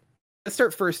offering? Let's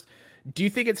start first. Do you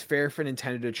think it's fair for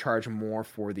Nintendo to charge more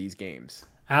for these games?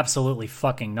 Absolutely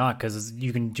fucking not, because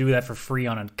you can do that for free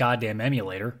on a goddamn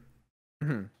emulator.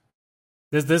 Mm-hmm.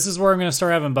 This is where I'm going to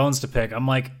start having bones to pick. I'm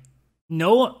like,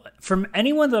 no, from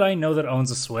anyone that I know that owns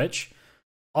a Switch,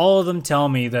 all of them tell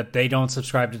me that they don't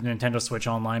subscribe to Nintendo Switch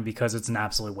Online because it's an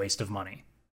absolute waste of money.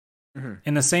 Mm-hmm.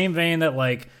 In the same vein that,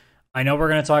 like, I know we're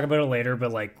going to talk about it later,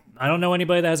 but, like, I don't know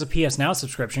anybody that has a PS Now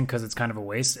subscription because it's kind of a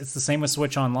waste. It's the same with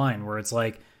Switch Online, where it's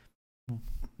like,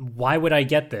 why would I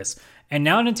get this? And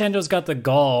now Nintendo's got the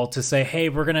gall to say, hey,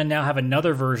 we're going to now have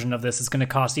another version of this. It's going to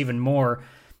cost even more.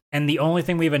 And the only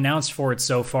thing we've announced for it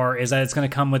so far is that it's going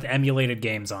to come with emulated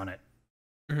games on it.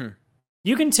 Mm-hmm.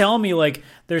 You can tell me, like,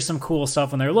 there's some cool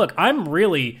stuff in there. Look, I'm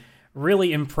really,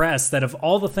 really impressed that of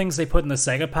all the things they put in the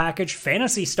Sega package,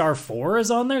 Phantasy Star 4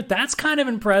 is on there. That's kind of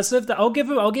impressive. I'll give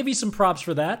you some props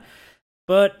for that.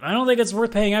 But I don't think it's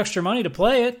worth paying extra money to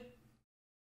play it.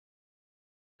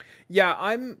 Yeah,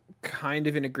 I'm kind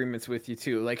of in agreement with you,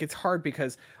 too. Like, it's hard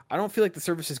because I don't feel like the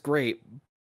service is great,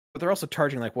 but they're also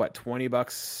charging, like, what,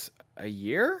 $20 a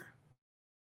year?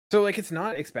 So, like, it's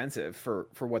not expensive for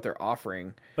what they're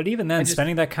offering. But even then,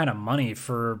 spending that kind of money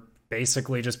for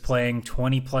basically just playing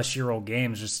 20-plus-year-old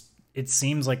games, just it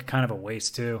seems like kind of a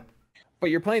waste, too. But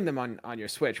you're playing them on your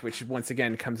Switch, which, once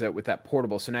again, comes out with that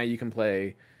portable. So now you can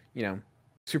play,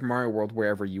 Super Mario World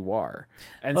wherever you are.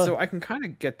 And so I can kind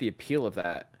of get the appeal of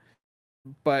that.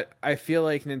 But I feel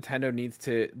like Nintendo needs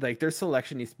to, like, their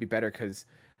selection needs to be better because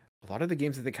a lot of the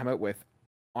games that they come out with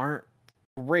aren't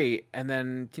great. And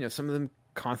then, some of them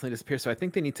constantly disappear. So I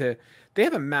think they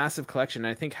have a massive collection.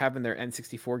 And I think having their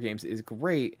N64 games is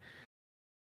great.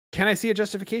 Can I see a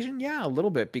justification? Yeah, a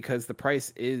little bit, because the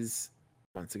price is,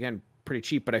 once again, pretty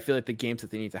cheap. But I feel like the games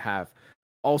that they need to have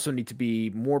also need to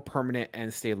be more permanent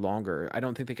and stay longer. I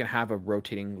don't think they can have a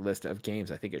rotating list of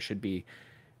games. I think it should be,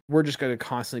 we're just going to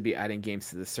constantly be adding games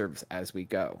to the service as we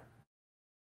go.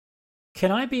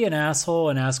 Can I be an asshole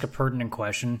and ask a pertinent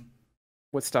question?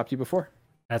 What stopped you before?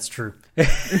 That's true.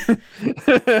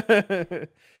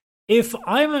 If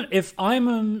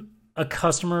I'm a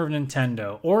customer of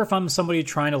Nintendo, or if I'm somebody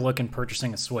trying to look and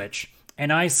purchasing a Switch,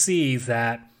 and I see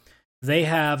that they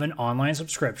have an online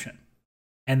subscription,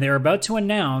 and they're about to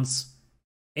announce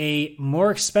a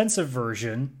more expensive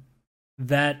version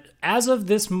that, as of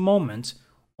this moment,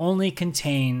 only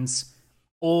contains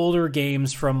older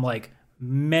games from, like,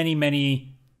 many,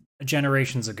 many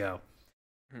generations ago.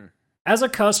 As a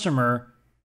customer,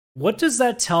 what does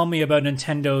that tell me about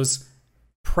Nintendo's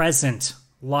present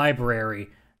library,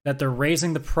 that they're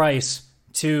raising the price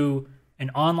to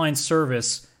an online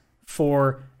service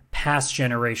for past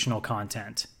generational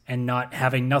content and not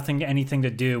having anything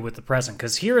to do with the present?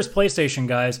 Because here is PlayStation,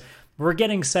 guys. We're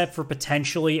getting set for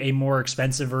potentially a more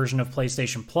expensive version of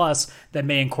PlayStation Plus that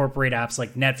may incorporate apps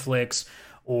like Netflix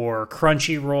or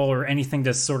Crunchyroll or anything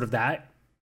to sort of that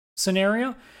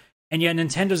scenario. And yet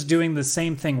Nintendo's doing the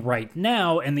same thing right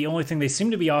now, and the only thing they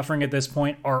seem to be offering at this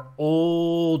point are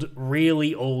old,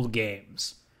 really old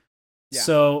games. Yeah.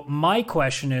 So my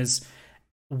question is,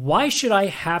 why should I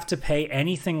have to pay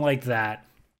anything like that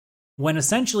when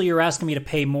essentially you're asking me to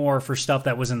pay more for stuff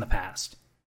that was in the past?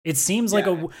 It seems like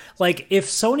like if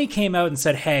Sony came out and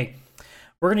said, hey,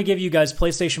 we're going to give you guys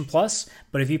PlayStation Plus,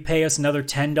 but if you pay us another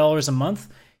 $10 a month,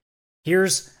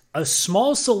 here's a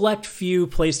small select few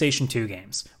PlayStation 2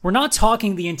 games. We're not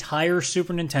talking the entire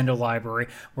Super Nintendo library.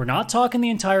 We're not talking the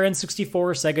entire N64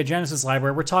 or Sega Genesis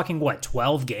library. We're talking,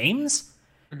 12 games?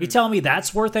 You tell me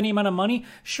that's worth any amount of money?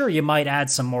 Sure, you might add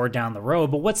some more down the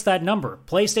road, but what's that number?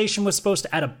 PlayStation was supposed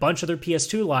to add a bunch of their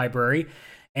PS2 library,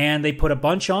 and they put a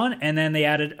bunch on, and then they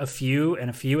added a few,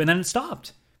 and then it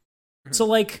stopped.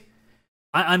 So,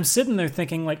 I'm sitting there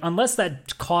thinking, unless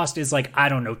that cost is, I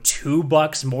don't know,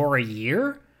 $2 more a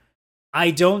year,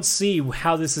 I don't see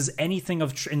how this is anything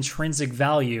of intrinsic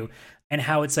value and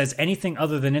how it says anything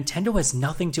other than Nintendo has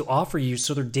nothing to offer you,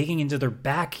 so they're digging into their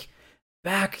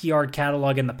backyard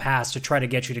catalog in the past to try to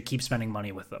get you to keep spending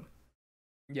money with them.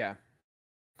 Yeah.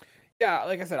 Yeah,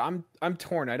 like I said, I'm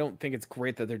torn. I don't think it's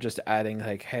great that they're just adding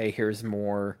hey, here's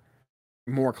more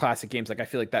classic games. I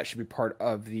feel like that should be part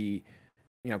of the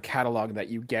catalog that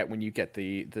you get when you get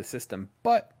the system.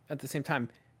 But at the same time,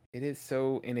 it is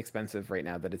so inexpensive right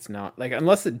now that it's not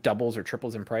unless it doubles or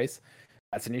triples in price,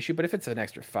 that's an issue. But if it's an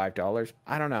extra $5,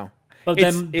 I don't know.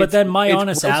 But then my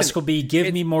honest ask will be,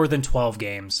 give me more than 12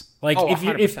 games.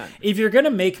 If you're gonna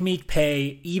make me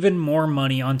pay even more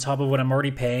money on top of what I'm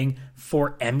already paying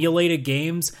for emulated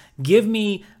games, give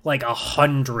me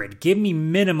 100. Give me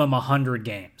minimum 100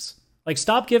 games.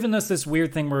 Stop giving us this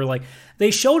weird thing where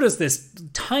they showed us this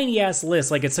tiny ass list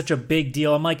it's such a big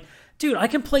deal. I'm like, dude, I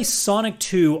can play Sonic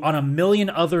 2 on a million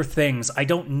other things. I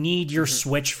don't need your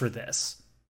Switch for this.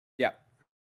 Yeah.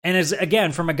 And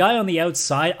again, from a guy on the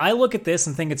outside, I look at this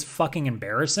and think it's fucking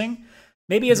embarrassing.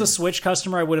 Maybe as a Switch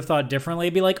customer, I would have thought differently.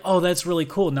 I'd be like, oh, that's really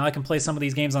cool. Now I can play some of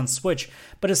these games on Switch.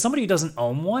 But as somebody who doesn't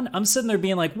own one, I'm sitting there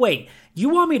being like, wait, you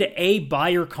want me to A, buy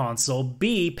your console,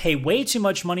 B, pay way too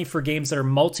much money for games that are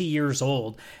multi-years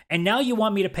old, and now you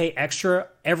want me to pay extra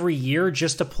every year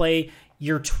just to play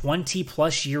your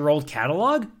 20-plus-year-old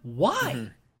catalog? Why? Mm-hmm.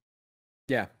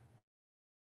 Yeah.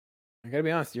 I gotta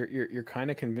be honest, you're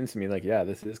kind of convincing me,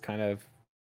 this is kind of...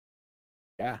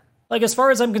 Yeah. As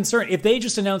far as I'm concerned, if they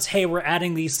just announce, hey, we're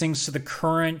adding these things to the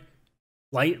current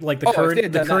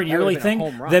current yearly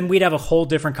thing, then we'd have a whole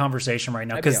different conversation right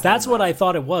now. Because that's what I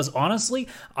thought it was. Honestly,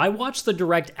 I watched the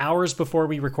Direct hours before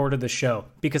we recorded the show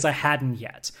because I hadn't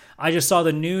yet. I just saw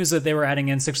the news that they were adding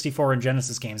N64 and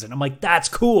Genesis games, and I'm like, that's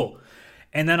cool.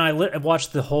 And then I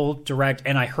watched the whole Direct,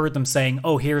 and I heard them saying,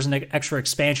 oh, here's an extra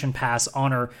expansion pass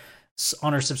on our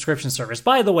subscription service.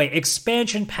 By the way,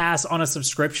 expansion pass on a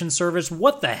subscription service,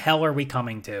 what the hell are we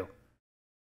coming to?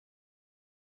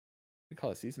 We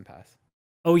call it season pass.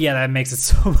 Oh yeah, that makes it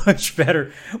so much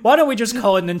better. Why don't we just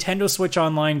call it Nintendo Switch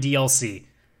Online DLC?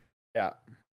 Yeah.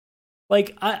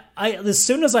 I as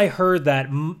soon as I heard that,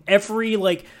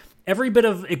 every bit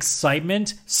of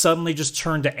excitement suddenly just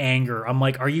turned to anger. I'm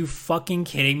like, are you fucking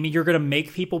kidding me? You're gonna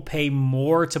make people pay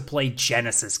more to play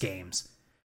Genesis games.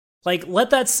 Let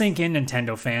that sink in,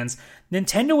 Nintendo fans.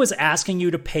 Nintendo is asking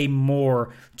you to pay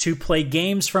more to play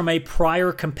games from a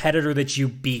prior competitor that you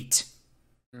beat.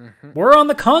 Mm-hmm. We're on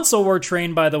the console war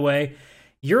train, by the way.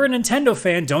 You're a Nintendo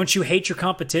fan. Don't you hate your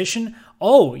competition?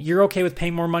 Oh, you're okay with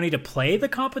paying more money to play the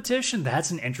competition?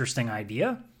 That's an interesting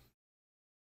idea.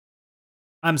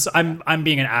 I'm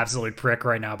being an absolute prick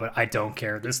right now, but I don't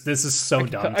care. This is so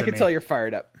dumb to me. I can tell you're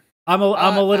fired up. I'm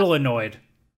a little annoyed.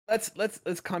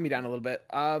 Let's calm you down a little bit.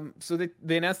 So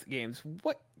they announced the games.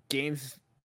 What games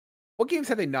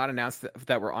have they not announced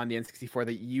that were on the N64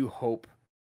 that you hope?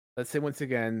 Let's say once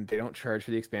again they don't charge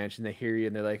for the expansion. They hear you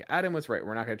and they're like, Adam was right.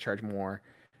 We're not going to charge more,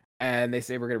 and they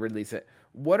say we're going to release it.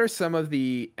 What are some of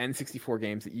the N64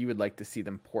 games that you would like to see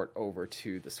them port over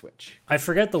to the Switch? I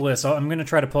forget the list. I'm going to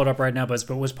try to pull it up right now, but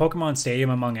was Pokemon Stadium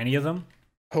among any of them?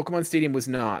 Pokemon Stadium was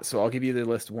not. So I'll give you the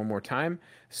list one more time.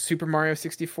 Super Mario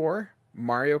 64.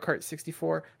 Mario Kart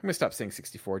 64. I'm going to stop saying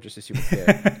 64 just to see what's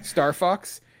there. Star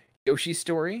Fox, Yoshi's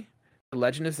Story, The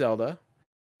Legend of Zelda,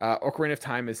 Ocarina of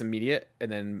Time is immediate,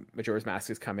 and then Majora's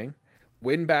Mask is coming.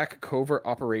 Win Back Covert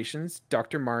Operations,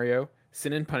 Dr. Mario,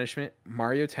 Sin and Punishment,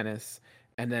 Mario Tennis,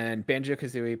 and then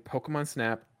Banjo-Kazooie, Pokemon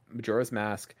Snap, Majora's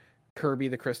Mask, Kirby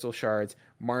the Crystal Shards,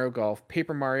 Mario Golf,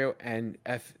 Paper Mario, and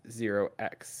F-Zero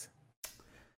X.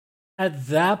 At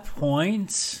that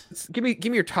point, give me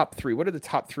your top three. What are the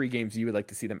top three games you would like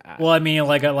to see them add? Well, I mean,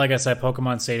 like I said,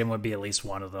 Pokemon Stadium would be at least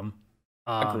one of them.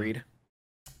 Agreed.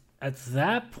 At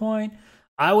that point,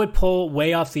 I would pull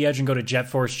way off the edge and go to Jet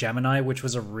Force Gemini, which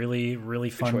was a really, really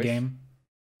fun game.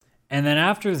 And then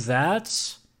after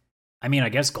that, I mean, I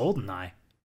guess GoldenEye.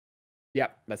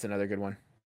 Yep, that's another good one.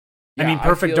 Yeah, I mean,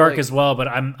 Perfect Dark as well, but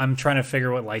I'm trying to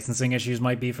figure what licensing issues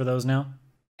might be for those now.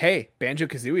 Hey,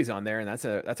 Banjo-Kazooie's on there, and that's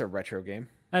a retro game.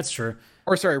 That's true.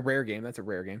 Or sorry, rare game. That's a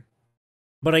rare game.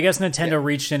 But I guess Nintendo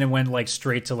reached in and went like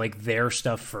straight to like their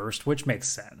stuff first, which makes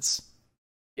sense.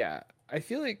 Yeah, I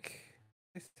feel like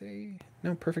I say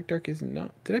no. Perfect Dark is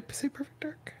not. Did I say Perfect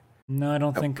Dark? No, I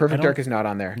don't think Perfect Dark is not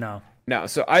on there. No.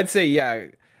 So I'd say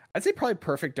I'd say probably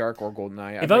Perfect Dark or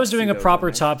GoldenEye. If I was doing a proper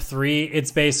top 3,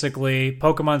 it's basically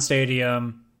Pokemon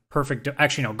Stadium,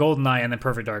 Actually, no, GoldenEye and then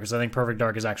Perfect Dark, because I think Perfect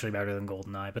Dark is actually better than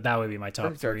GoldenEye. But that would be my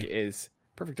top 3.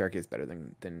 Perfect Dark is better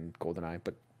than GoldenEye,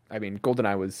 but I mean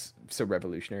GoldenEye was so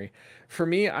revolutionary. For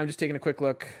me, I'm just taking a quick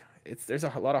look. There's a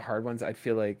lot of hard ones. I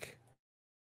feel like.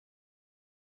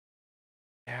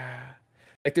 Yeah.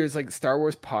 Like there's like Star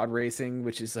Wars Pod Racing,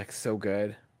 which is like so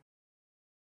good.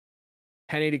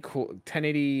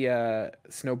 1080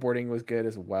 snowboarding was good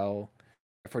as well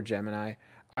for Gemini.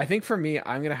 I think for me,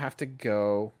 I'm gonna have to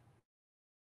go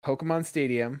Pokemon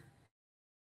Stadium,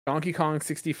 Donkey Kong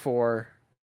 64,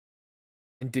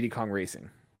 and Diddy Kong Racing.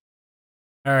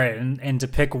 All right, and to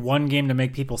pick one game to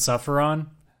make people suffer on,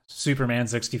 Superman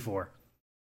 64.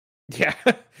 Yeah,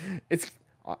 it's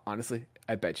honestly,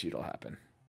 I bet you it'll happen.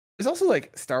 There's also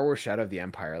like Star Wars Shadow of the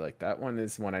Empire. Like that one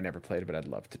is one I never played, but I'd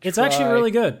love to try. It's actually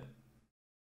really good.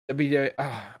 I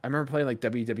remember playing like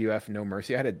WWF No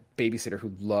Mercy. I had a babysitter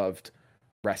who loved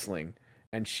wrestling,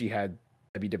 and she had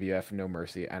WWF No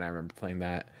Mercy, and I remember playing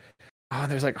that. Oh,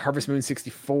 there's like Harvest Moon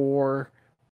 64.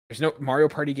 There's no Mario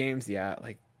Party games. Yeah,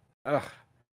 like, ugh.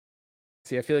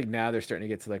 See, I feel like now they're starting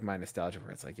to get to like my nostalgia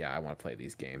where it's like, yeah, I want to play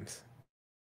these games.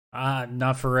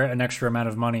 Not for an extra amount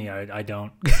of money. I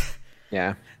don't.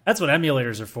 Yeah. That's what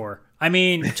emulators are for. I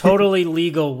mean, totally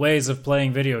legal ways of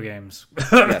playing video games.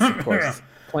 Yes, of course.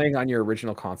 Playing on your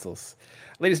original consoles.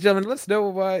 Ladies and gentlemen, let us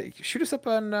know. Shoot us up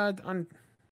on.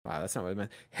 Wow, that's not what I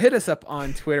meant. Hit us up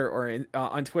on Twitter or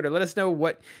on Twitter. Let us know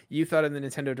what you thought of the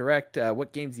Nintendo Direct,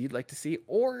 what games you'd like to see,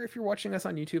 or if you're watching us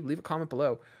on YouTube, leave a comment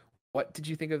below. What did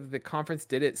you think of the conference?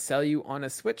 Did it sell you on a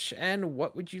Switch? And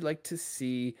what would you like to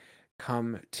see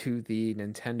come to the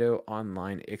Nintendo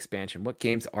Online expansion? What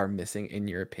games are missing in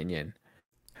your opinion?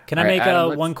 Can I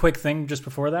make one quick thing just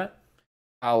before that?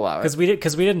 I'll allow it.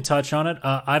 Because we didn't touch on it.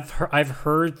 I've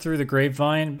heard through the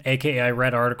grapevine, aka I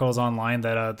read articles online,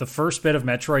 that the first bit of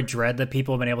Metroid Dread that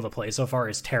people have been able to play so far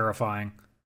is terrifying.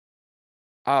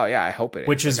 Oh yeah, I hope it is.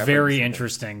 Which is very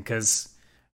interesting because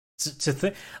to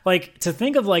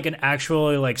think of like an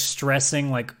actually like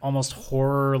stressing like almost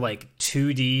horror like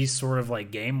 2D sort of like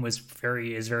game is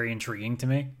very intriguing to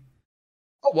me.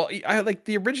 Oh well, I like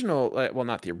the original. Well,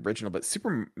 not the original, but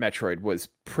Super Metroid was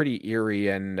pretty eerie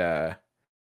and a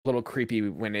little creepy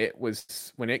when it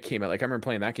came out. Like I remember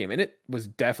playing that game, and it was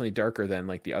definitely darker than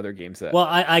like the other games that. Well,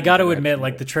 I got to admit,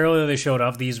 like the trailer they showed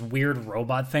off these weird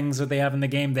robot things that they have in the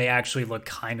game, they actually look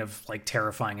kind of like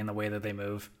terrifying in the way that they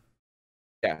move.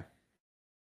 Yeah.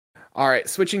 All right,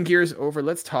 switching gears over,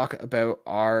 let's talk about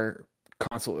our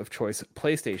console of choice,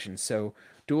 PlayStation. So,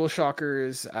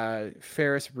 DualShockers,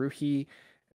 Faris Ruhi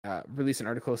released an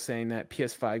article saying that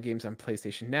PS5 games on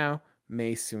PlayStation Now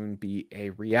may soon be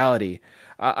a reality.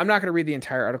 I'm not going to read the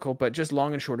entire article, but just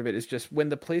long and short of it is just when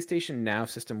the PlayStation Now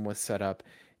system was set up,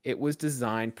 it was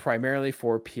designed primarily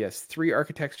for PS3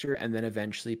 architecture and then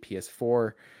eventually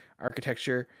PS4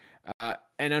 architecture.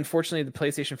 And unfortunately, the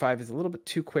PlayStation 5 is a little bit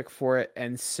too quick for it.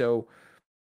 And so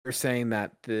we're saying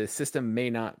that the system may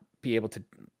not be able to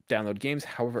download games.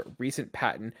 However, a recent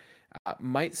patent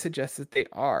might suggest that they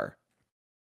are.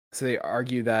 So they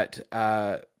argue that,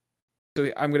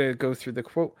 so I'm going to go through the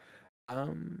quote.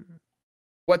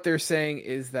 What they're saying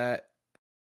is that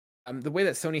the way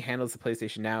that Sony handles the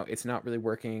PlayStation Now, it's not really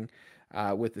working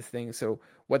with this thing. So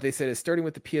what they said is starting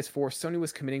with the PS4, Sony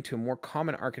was committing to a more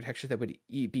common architecture that would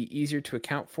be easier to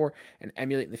account for and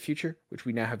emulate in the future, which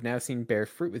we have seen bear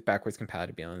fruit with backwards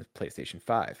compatibility on the PlayStation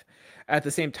 5. At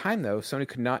the same time, though, Sony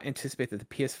could not anticipate that the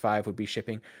PS5 would be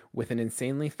shipping with an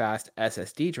insanely fast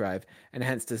SSD drive and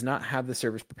hence does not have the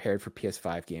servers prepared for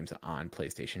PS5 games on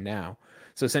PlayStation Now.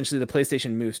 So essentially, the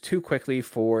PlayStation moves too quickly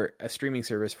for a streaming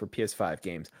service for PS5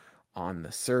 games on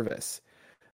the service.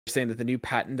 They're saying that the new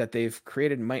patent that they've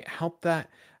created might help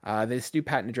that. This new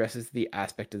patent addresses the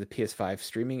aspect of the PS5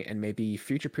 streaming and may be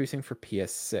future-proofing for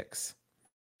PS6.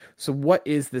 So what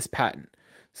is this patent?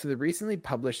 So the recently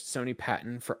published Sony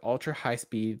patent for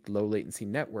ultra-high-speed, low-latency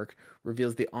network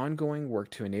reveals the ongoing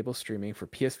work to enable streaming for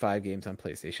PS5 games on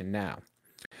PlayStation Now.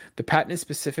 The patent is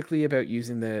specifically about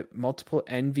using the multiple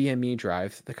NVMe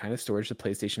drives, the kind of storage the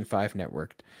PlayStation 5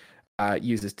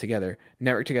 uses together,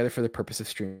 network together for the purpose of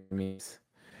streaming.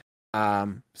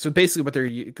 So basically, what they're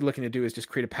looking to do is just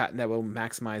create a patent that will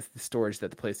maximize the storage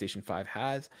that the PlayStation 5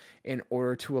 has in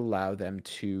order to allow them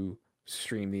to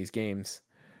stream these games.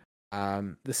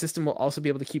 The system will also be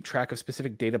able to keep track of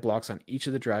specific data blocks on each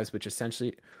of the drives, which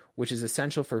is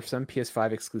essential for some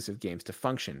PS5 exclusive games to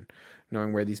function.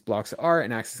 Knowing where these blocks are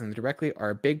and accessing them directly are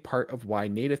a big part of why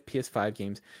native PS5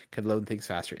 games could load things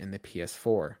faster in the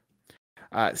PS4.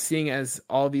 Seeing as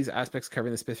all these aspects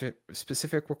covering the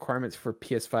specific requirements for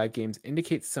PS5 games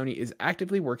indicates Sony is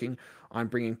actively working on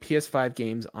bringing PS5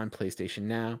 games on PlayStation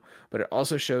Now, but it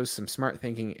also shows some smart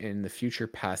thinking in the future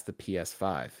past the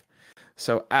PS5.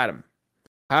 So, Adam,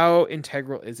 how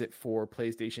integral is it for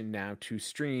PlayStation Now to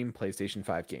stream PlayStation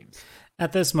 5 games?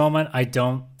 At this moment, I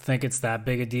don't think it's that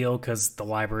big a deal because the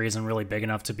library isn't really big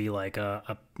enough to be like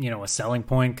a selling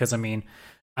point. Because I mean,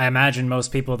 I imagine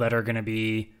most people that are going to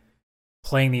be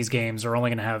playing these games are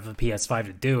only going to have a PS5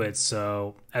 to do it.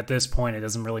 So at this point, it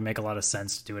doesn't really make a lot of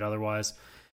sense to do it otherwise.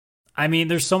 I mean,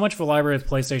 there's so much of a library with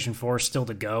PlayStation 4 still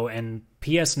to go, and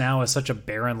PS Now is such a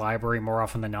barren library more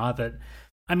often than not that,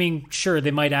 I mean, sure,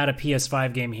 they might add a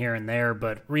PS5 game here and there,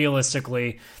 but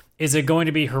realistically, is it going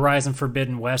to be Horizon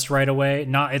Forbidden West right away?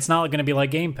 It's not going to be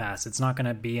like Game Pass. It's not going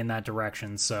to be in that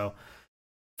direction. So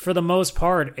for the most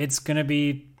part, it's going to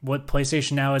be what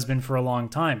PlayStation Now has been for a long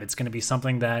time. It's going to be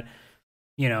something that,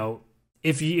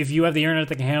 if you have the internet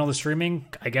that can handle the streaming,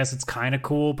 I guess it's kind of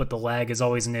cool, but the lag is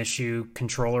always an issue.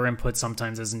 Controller input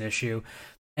sometimes is an issue.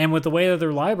 And with the way that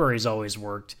their library's always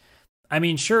worked, I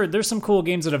mean, sure, there's some cool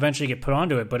games that eventually get put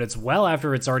onto it, but it's well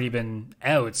after it's already been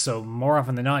out. So more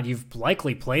often than not, you've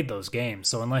likely played those games.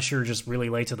 So unless you're just really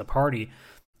late to the party,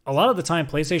 a lot of the time,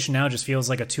 PlayStation Now just feels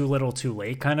like a too little, too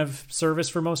late kind of service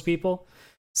for most people.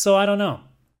 So I don't know.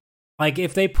 Like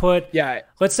if they put,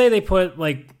 let's say they put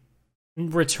like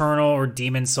Returnal or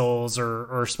Demon Souls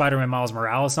or Spider-Man Miles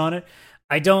Morales on it,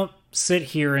 I don't sit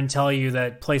here and tell you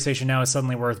that PlayStation Now is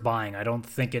suddenly worth buying. I don't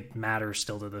think it matters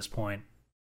still to this point.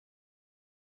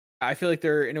 I feel like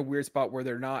they're in a weird spot where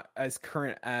they're not as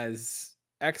current as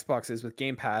Xbox is with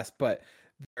Game Pass, but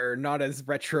they're not as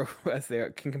retro as they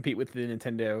can compete with the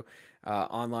Nintendo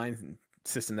online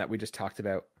system that we just talked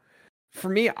about. For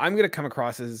me, I'm going to come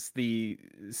across as the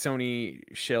Sony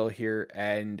shill here,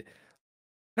 and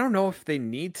I don't know if they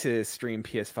need to stream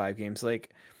PS5 games. Like,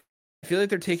 I feel like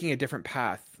they're taking a different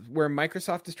path where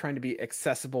Microsoft is trying to be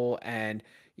accessible and,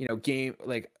 game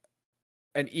like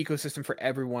an ecosystem for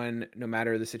everyone, no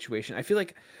matter the situation. I feel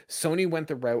like Sony went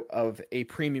the route of a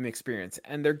premium experience,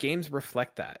 and their games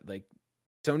reflect that. Like,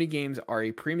 Sony games are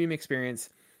a premium experience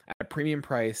at a premium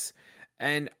price,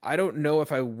 and I don't know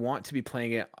if I want to be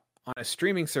playing it on a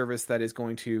streaming service that is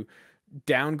going to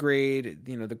downgrade,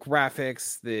 the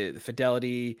graphics, the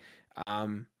fidelity.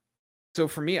 So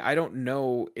for me, I don't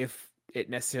know if it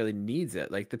necessarily needs it.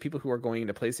 Like, the people who are going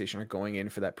into PlayStation are going in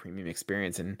for that premium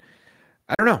experience, and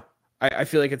I don't know. I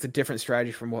feel like it's a different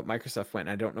strategy from what Microsoft went.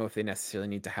 And I don't know if they necessarily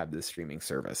need to have this streaming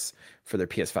service for their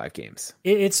PS5 games.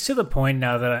 It's to the point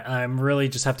now that I'm really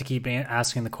just have to keep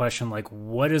asking the question, like,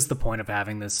 what is the point of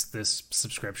having this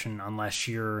subscription unless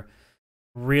you're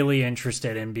really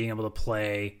interested in being able to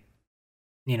play,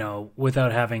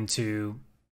 without having to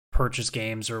purchase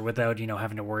games or without,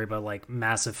 having to worry about like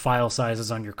massive file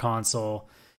sizes on your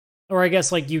console. Or I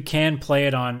guess like you can play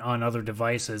it on other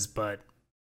devices, but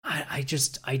I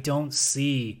don't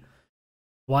see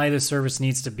why the service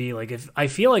needs to be like. If I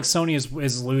feel like Sony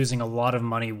is losing a lot of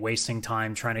money wasting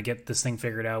time trying to get this thing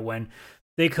figured out when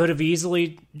they could have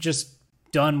easily just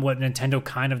done what Nintendo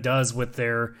kind of does with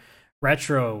their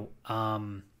retro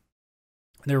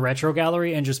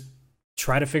gallery and just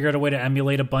try to figure out a way to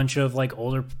emulate a bunch of like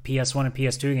older PS1 and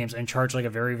PS2 games and charge like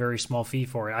a very, very small fee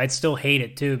for it. I'd still hate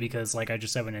it too, because like I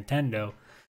just said with Nintendo,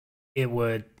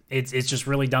 it's just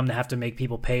really dumb to have to make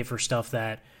people pay for stuff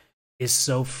that is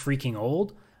so freaking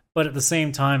old. But at the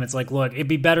same time, it's like, look, it'd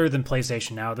be better than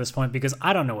PlayStation Now at this point, because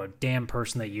I don't know a damn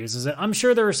person that uses it. I'm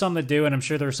sure there are some that do, and I'm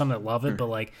sure there are some that love it, but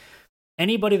like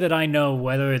anybody that I know,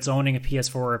 whether it's owning a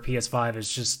PS4 or a PS5, is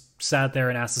just sat there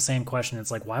and asked the same question.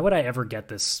 It's like, why would I ever get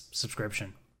this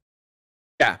subscription?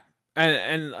 Yeah.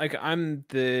 And like I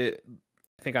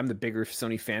think I'm the bigger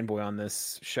Sony fanboy on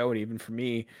this show, and even for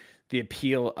me, the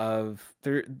appeal of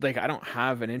I don't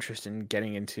have an interest in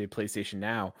getting into PlayStation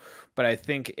Now, but I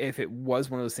think if it was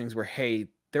one of those things where, hey,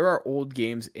 there are old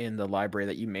games in the library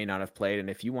that you may not have played, and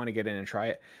if you want to get in and try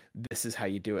it, this is how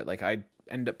you do it. Like, I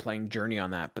end up playing Journey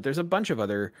on that, but there's a bunch of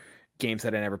other games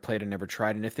that I never played and never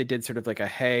tried, and if they did sort of like a,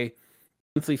 hey,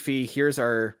 monthly fee. Here's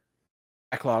our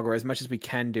backlog, or as much as we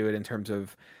can do it in terms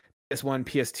of PS1,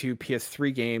 PS2,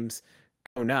 PS3 games.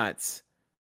 Go nuts.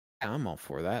 I'm all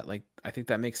for that. Like, I think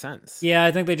that makes sense. Yeah,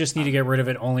 I think they just need to get rid of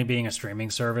it only being a streaming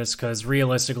service because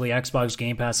realistically, Xbox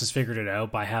Game Pass has figured it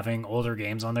out by having older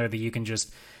games on there that you can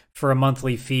just, for a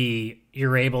monthly fee,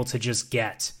 you're able to just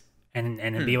get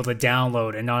and be able to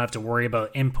download and not have to worry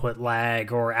about input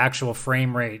lag or actual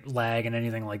frame rate lag and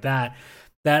anything like that.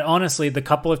 That honestly, the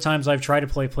couple of times I've tried to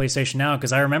play PlayStation Now,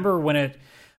 because I remember when it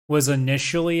was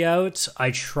initially out,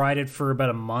 I tried it for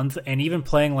about a month, and even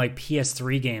playing like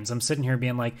PS3 games, I'm sitting here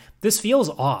being like, this feels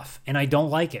off, and I don't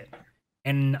like it.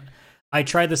 And I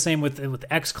tried the same with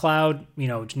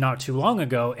XCloud, not too long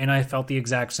ago, and I felt the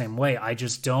exact same way. I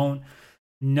just don't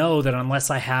know that unless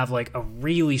I have like a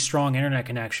really strong internet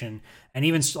connection, and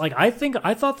even like I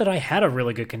thought that I had a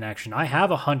really good connection. I have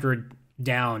 100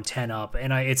 down, 10 up,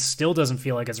 and it still doesn't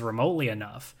feel like it's remotely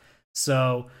enough.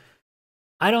 So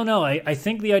I don't know. I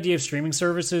think the idea of streaming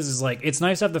services is like, it's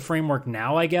nice to have the framework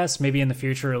now, I guess. Maybe in the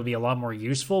future it'll be a lot more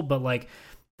useful, but like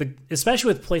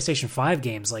especially with PlayStation 5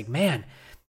 games, like, man,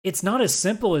 it's not as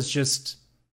simple as just,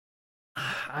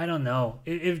 I don't know.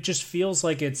 It just feels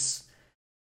like it's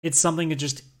something that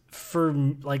just, for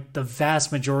like the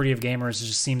vast majority of gamers, it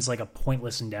just seems like a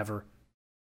pointless endeavor.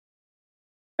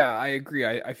 Yeah, I agree.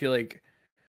 I feel like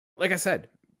I said,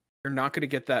 you're not going to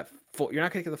get that full. You're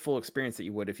not going to get the full experience that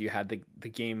you would if you had the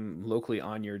game locally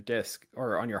on your disk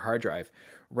or on your hard drive,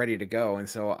 ready to go. And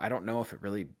so I don't know if it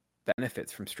really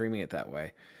benefits from streaming it that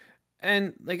way.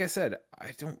 And like I said,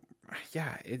 I don't.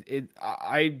 Yeah,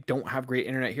 I don't have great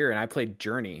internet here, and I played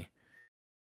Journey.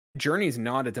 Journey's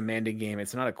not a demanding game.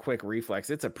 It's not a quick reflex.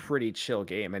 It's a pretty chill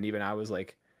game, and even I was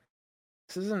like,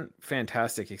 this isn't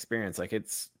fantastic experience. Like,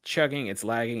 it's chugging, it's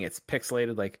lagging, it's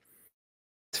pixelated. Like,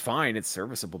 it's fine, it's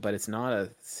serviceable, but it's not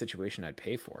a situation I'd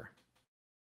pay for.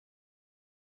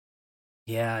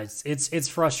 Yeah, it's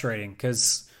frustrating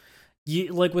because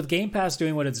you, like, with Game Pass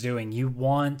doing what it's doing, you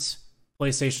want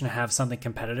PlayStation to have something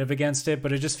competitive against it,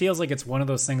 but it just feels like it's one of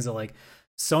those things that like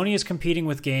Sony is competing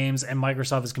with games and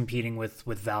Microsoft is competing with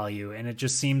value, and it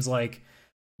just seems like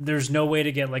there's no way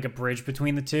to get like a bridge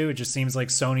between the two. It just seems like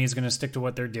Sony is going to stick to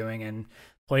what they're doing, and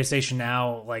PlayStation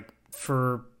Now, like,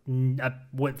 for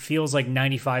what feels like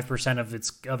 95%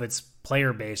 of its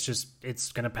player base, just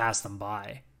it's going to pass them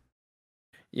by.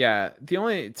 Yeah, the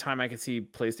only time I could see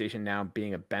PlayStation Now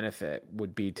being a benefit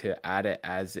would be to add it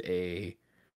as an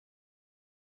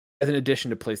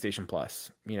addition to PlayStation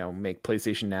Plus. Make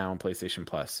PlayStation Now and PlayStation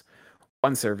Plus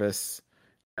one service.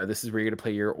 This is where you're going to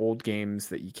play your old games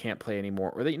that you can't play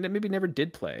anymore, or that you maybe never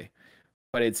did play,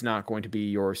 but it's not going to be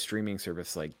your streaming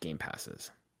service like Game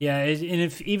Passes. Yeah,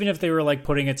 and even if they were like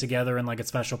putting it together in like a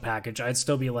special package, I'd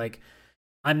still be like,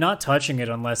 I'm not touching it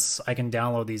unless I can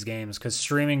download these games, because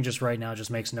streaming just right now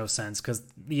just makes no sense because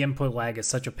the input lag is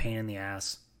such a pain in the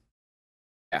ass.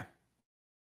 Yeah,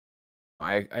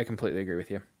 I completely agree with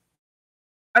you.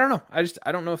 I don't know.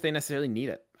 I don't know if they necessarily need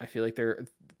it. I feel like they're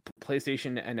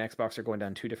PlayStation and Xbox are going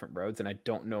down two different roads, and I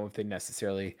don't know if they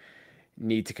necessarily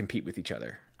need to compete with each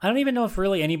other. I don't even know if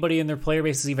really anybody in their player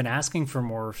base is even asking for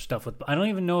more stuff with. I don't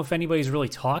even know if anybody's really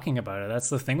talking about it. That's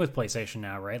the thing with PlayStation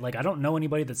Now, right? Like, I don't know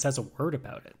anybody that says a word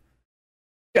about it.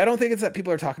 I don't think it's that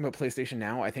people are talking about PlayStation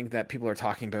Now. I think that people are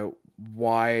talking about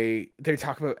why they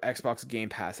talk about Xbox Game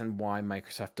Pass and why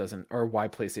Microsoft doesn't, or why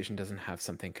PlayStation doesn't have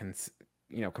something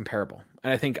comparable.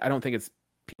 And I don't think it's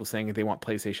people saying they want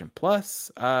PlayStation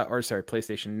Plus,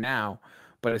 PlayStation Now,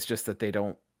 but it's just that they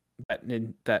don't,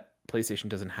 that PlayStation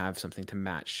doesn't have something to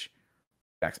match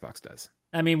what Xbox does.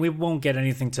 I mean, we won't get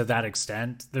anything to that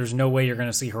extent. There's no way you're going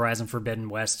to see Horizon Forbidden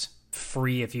West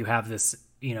free if you have this,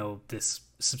 this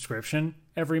subscription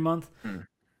every month.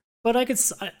 But I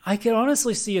could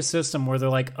honestly see a system where they're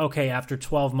like, okay, after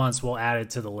 12 months, we'll add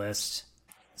it to the list,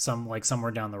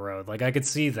 somewhere down the road. Like, I could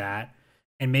see that,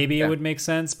 and maybe it would make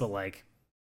sense. But like,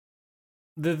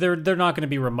 they're not going to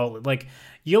be remotely, like,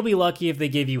 you'll be lucky if they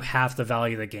give you half the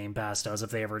value that Game Pass does if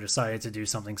they ever decided to do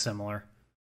something similar.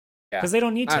 Yeah, because they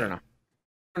don't need to. I don't know.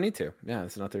 They don't need to. Yeah,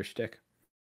 it's not their shtick.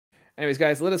 Anyways,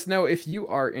 guys, let us know if you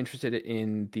are interested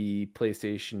in the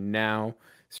PlayStation Now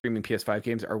streaming PS5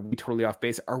 games. Are we totally off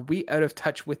base? Are we out of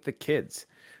touch with the kids?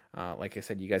 Like I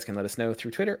said, you guys can let us know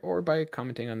through Twitter or by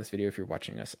commenting on this video if you're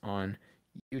watching us on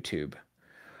YouTube.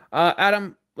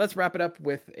 Adam, let's wrap it up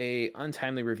with a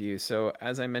untimely review. So,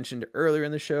 as I mentioned earlier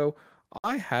in the show,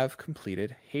 I have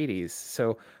completed Hades.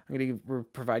 So, I'm going to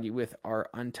provide you with our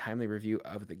untimely review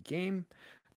of the game.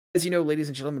 As you know, ladies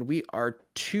and gentlemen, we are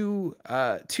too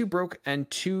broke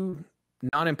and too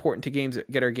not important to games,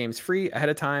 get our games free ahead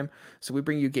of time. So we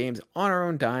bring you games on our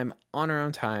own dime, on our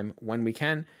own time when we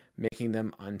can, making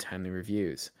them untimely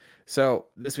reviews. So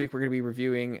this week we're going to be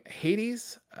reviewing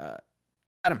Hades.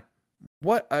 Adam,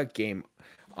 what a game.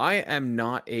 I am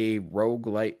not a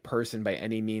roguelite person by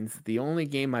any means. The only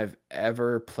game I've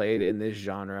ever played in this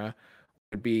genre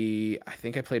would be, I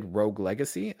think I played Rogue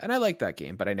Legacy, and I liked that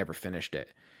game, but I never finished it.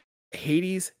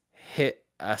 Hades hit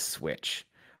a switch.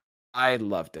 I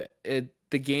loved it.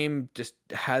 The game just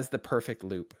has the perfect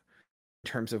loop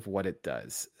in terms of what it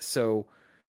does. So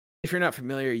if you're not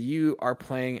familiar, you are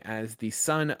playing as the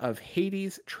son of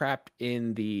Hades, trapped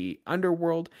in the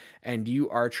underworld, and you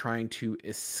are trying to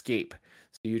escape.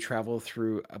 So you travel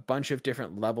through a bunch of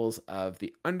different levels of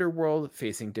the underworld,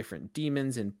 facing different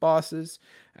demons and bosses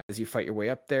as you fight your way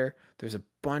up there. There's a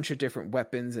bunch of different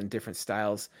weapons and different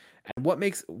styles. And what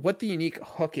the unique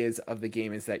hook is of the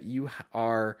game is that you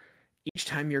are, each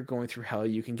time you're going through hell,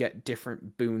 you can get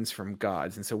different boons from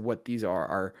gods. And so what these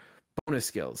are bonus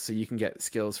skills. So you can get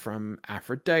skills from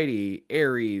Aphrodite,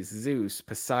 Ares, Zeus,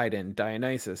 Poseidon,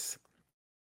 Dionysus.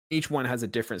 Each one has a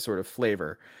different sort of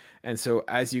flavor. And so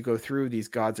as you go through, these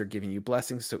gods are giving you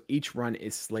blessings. So each run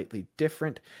is slightly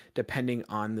different depending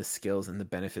on the skills and the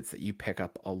benefits that you pick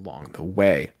up along the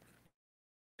way.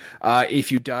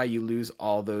 If you die, you lose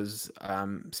all those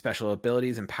special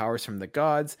abilities and powers from the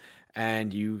gods,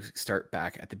 and you start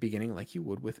back at the beginning like you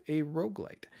would with a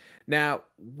roguelite. Now,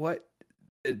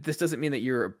 this doesn't mean that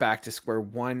you're back to square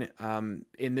one.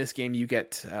 In this game, you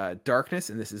get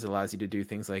darkness, and this allows you to do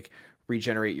things like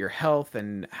regenerate your health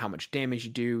and how much damage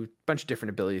you do, a bunch of different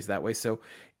abilities that way. So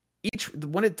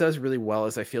what it does really well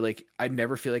is I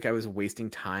never feel like I was wasting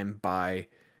time by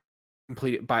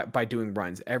doing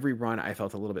runs. Every run I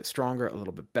felt a little bit stronger, a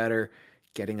little bit better,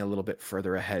 getting a little bit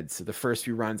further ahead. So the first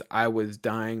few runs I was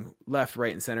dying left,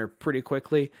 right, and center pretty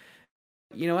quickly.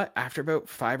 You know what? After about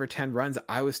 5 or 10 runs,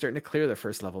 I was starting to clear the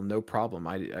first level, no problem.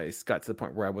 I got to the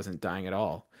point where I wasn't dying at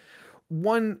all.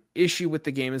 One issue with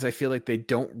the game is I feel like they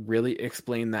don't really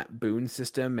explain that boon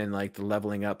system and like the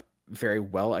leveling up very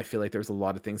well. I feel like there's a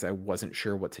lot of things I wasn't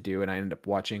sure what to do, and I ended up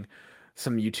watching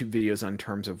some YouTube videos on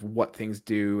terms of what things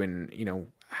do and,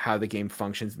 how the game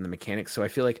functions and the mechanics. So I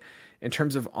feel like in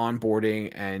terms of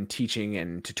onboarding and teaching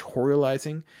and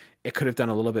tutorializing, it could have done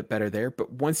a little bit better there.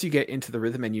 But once you get into the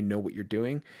rhythm and you know what you're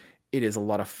doing, it is a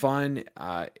lot of fun.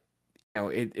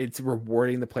 It's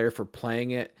rewarding the player for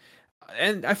playing it.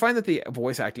 And I find that the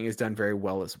voice acting is done very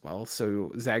well as well.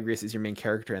 So Zagreus is your main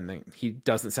character, and he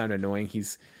doesn't sound annoying.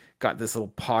 He's got this little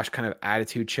posh kind of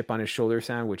attitude, chip on his shoulder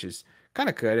sound, which is kind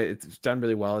of good. It's done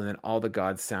really well. And then all the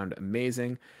gods sound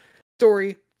amazing.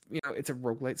 Story, it's a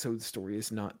roguelite, so the story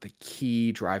is not the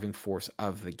key driving force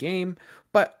of the game,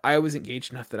 but I was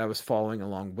engaged enough that I was following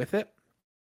along with it.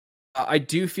 I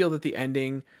do feel that the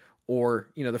ending, or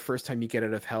the first time you get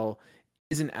out of hell,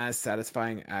 isn't as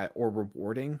satisfying or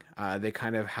rewarding. They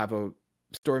kind of have a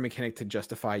story mechanic to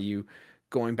justify you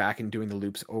going back and doing the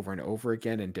loops over and over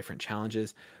again and different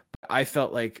challenges. But I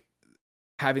felt like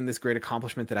having this great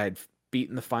accomplishment that I had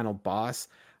beaten the final boss,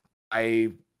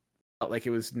 I felt like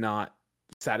it was not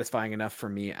satisfying enough for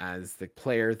me as the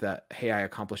player that, hey, I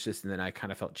accomplished this, and then I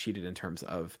kind of felt cheated in terms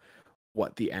of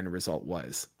what the end result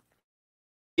was.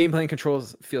 Gameplay and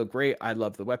controls feel great. I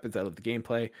love the weapons. I love the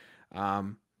gameplay.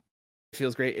 It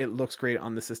feels great. It looks great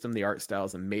on the system. The art style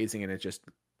is amazing, and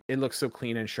it looks so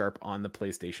clean and sharp on the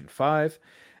PlayStation 5.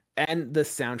 And the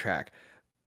soundtrack.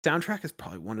 Soundtrack is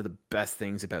probably one of the best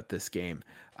things about this game.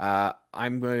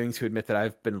 I'm going to admit that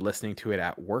I've been listening to it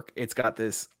at work. It's got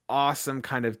this awesome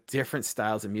kind of different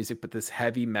styles of music, but this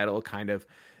heavy metal kind of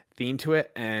theme to it.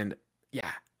 And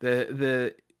yeah,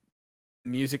 the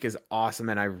music is awesome,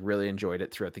 and I really enjoyed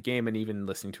it throughout the game and even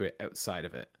listening to it outside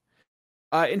of it.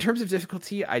 In terms of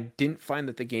difficulty, I didn't find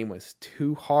that the game was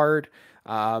too hard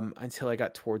until I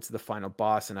got towards the final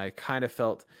boss, and I kind of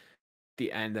felt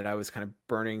the end that I was kind of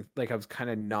burning, like I was kind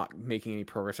of not making any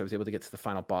progress. I was able to get to the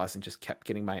final boss and just kept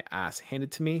getting my ass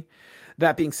handed to me.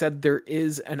 That being said, there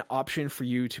is an option for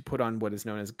you to put on what is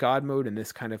known as God mode, and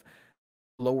this kind of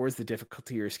lowers the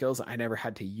difficulty of your skills. I never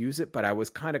had to use it, but I was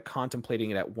kind of contemplating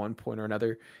it at one point or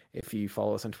another. If you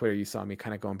follow us on Twitter, you saw me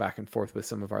kind of going back and forth with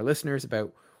some of our listeners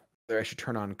about whether I should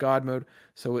turn on God mode.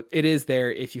 So it is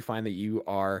there if you find that you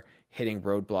are hitting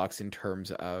roadblocks in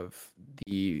terms of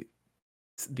the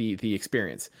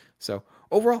experience. So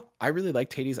overall, I really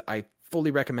liked Hades. I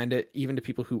fully recommend it, even to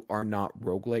people who are not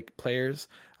roguelike players.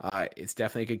 It's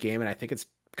definitely a good game, and I think it's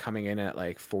coming in at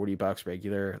like $40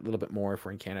 regular, a little bit more if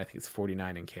we're in Canada. I think it's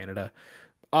 $49 in Canada.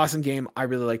 Awesome game. I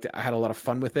really liked it. I had a lot of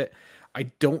fun with it. I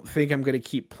don't think I'm going to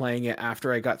keep playing it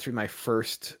after I got through my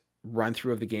first run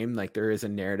through of the game. Like there is a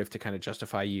narrative to kind of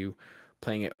justify you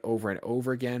playing it over and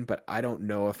over again, but I don't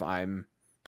know if I'm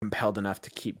compelled enough to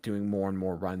keep doing more and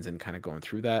more runs and kind of going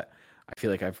through that. I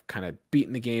feel like I've kind of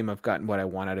beaten the game. I've gotten what I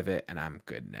want out of it, and I'm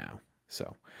good now.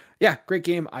 So, yeah, great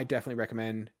game. I definitely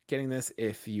recommend getting this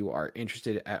if you are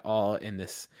interested at all in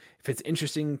this. If it's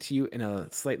interesting to you in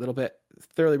a slight little bit,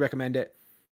 thoroughly recommend it.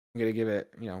 I'm gonna give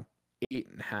it,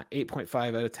 8.5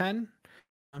 out of 10.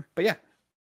 But yeah,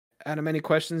 Adam, any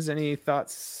questions, any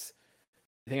thoughts?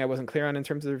 Anything I wasn't clear on in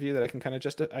terms of the review that I can kind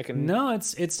of No,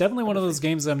 it's definitely one of those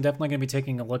games that I'm definitely going to be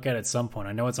taking a look at some point.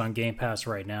 I know it's on Game Pass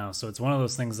right now, so it's one of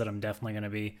those things that I'm definitely going to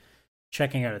be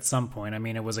checking out at some point. I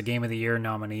mean, it was a Game of the Year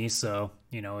nominee, so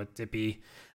I'd be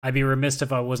remiss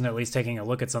if I wasn't at least taking a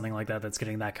look at something like that that's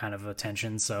getting that kind of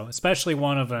attention. So, especially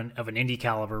one of an indie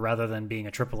caliber rather than being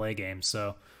a AAA game.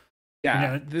 So,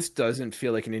 yeah, this doesn't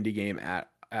feel like an indie game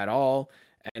at all,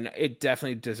 and it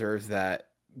definitely deserves that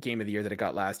Game of the Year that it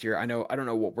got last year. I don't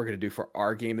know what we're going to do for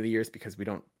our Game of the Years because we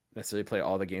don't necessarily play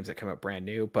all the games that come out brand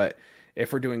new, but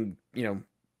if we're doing,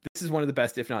 this is one of the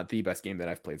best, if not the best game that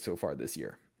I've played so far this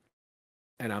year,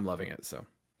 and I'm loving it. So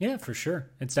yeah, for sure,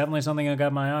 it's definitely something I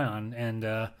got my eye on. And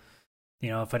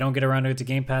if I don't get around to it to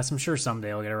Game Pass, I'm sure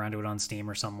someday I'll get around to it on Steam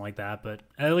or something like that. But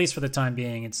at least for the time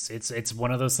being, it's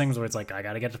one of those things where it's like I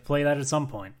got to get to play that at some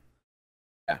point.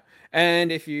 Yeah.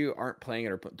 And if you aren't playing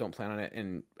it or don't plan on it,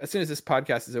 and as soon as this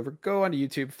podcast is over, go onto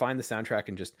YouTube, find the soundtrack,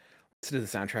 and just listen to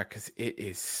the soundtrack because it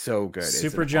is so good.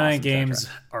 Supergiant awesome games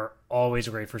are always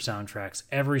great for soundtracks.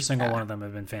 Every single one of them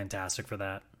have been fantastic for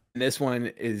that. And this one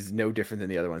is no different than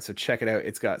the other one. So check it out.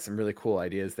 It's got some really cool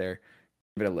ideas there.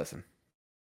 Give it a listen.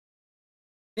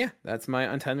 Yeah, that's my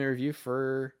untimely review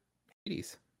for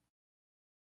Hades.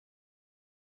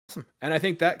 Awesome. And I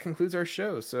think that concludes our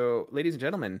show. So, ladies and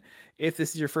gentlemen, if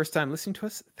this is your first time listening to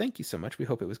us, thank you so much. We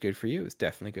hope it was good for you. It was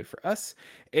definitely good for us.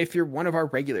 If you're one of our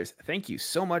regulars, thank you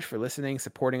so much for listening,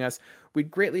 supporting us.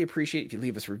 We'd greatly appreciate if you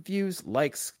leave us reviews,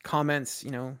 likes, comments.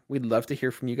 We'd love to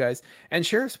hear from you guys, and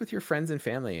share us with your friends and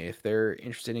family if they're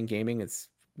interested in gaming. It's,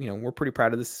 we're pretty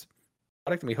proud of this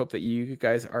product, and we hope that you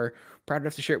guys are proud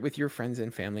enough to share it with your friends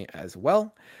and family as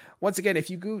well. Once again, if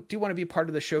you do want to be a part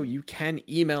of the show, you can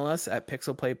email us at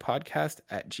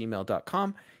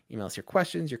pixelplaypodcast@gmail.com. Email us your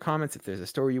questions, your comments. If there's a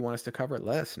story you want us to cover,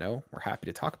 let us know. We're happy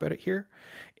to talk about it here.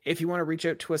 If you want to reach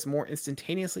out to us more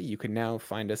instantaneously, you can now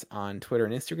find us on Twitter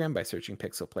and Instagram by searching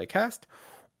PixelPlayCast,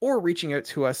 or reaching out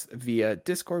to us via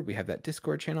Discord. We have that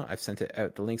Discord channel. I've sent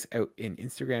the links out in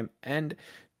Instagram and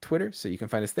Twitter, so you can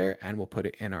find us there, and we'll put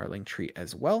it in our link tree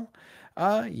as well.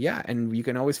 And you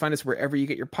can always find us wherever you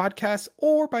get your podcasts,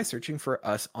 or by searching for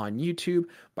us on YouTube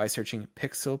by searching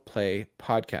Pixel Play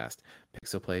Podcast.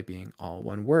 Pixel Play being all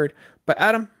one word. But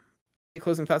Adam, any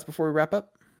closing thoughts before we wrap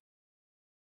up?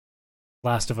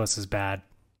 Last of Us is bad.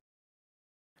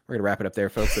 We're gonna wrap it up there,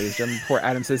 folks. Ladies and gentlemen, before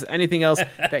Adam says anything else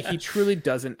that he truly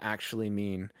doesn't actually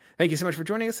mean. Thank you so much for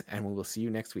joining us, and we will see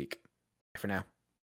you next week. Bye for now.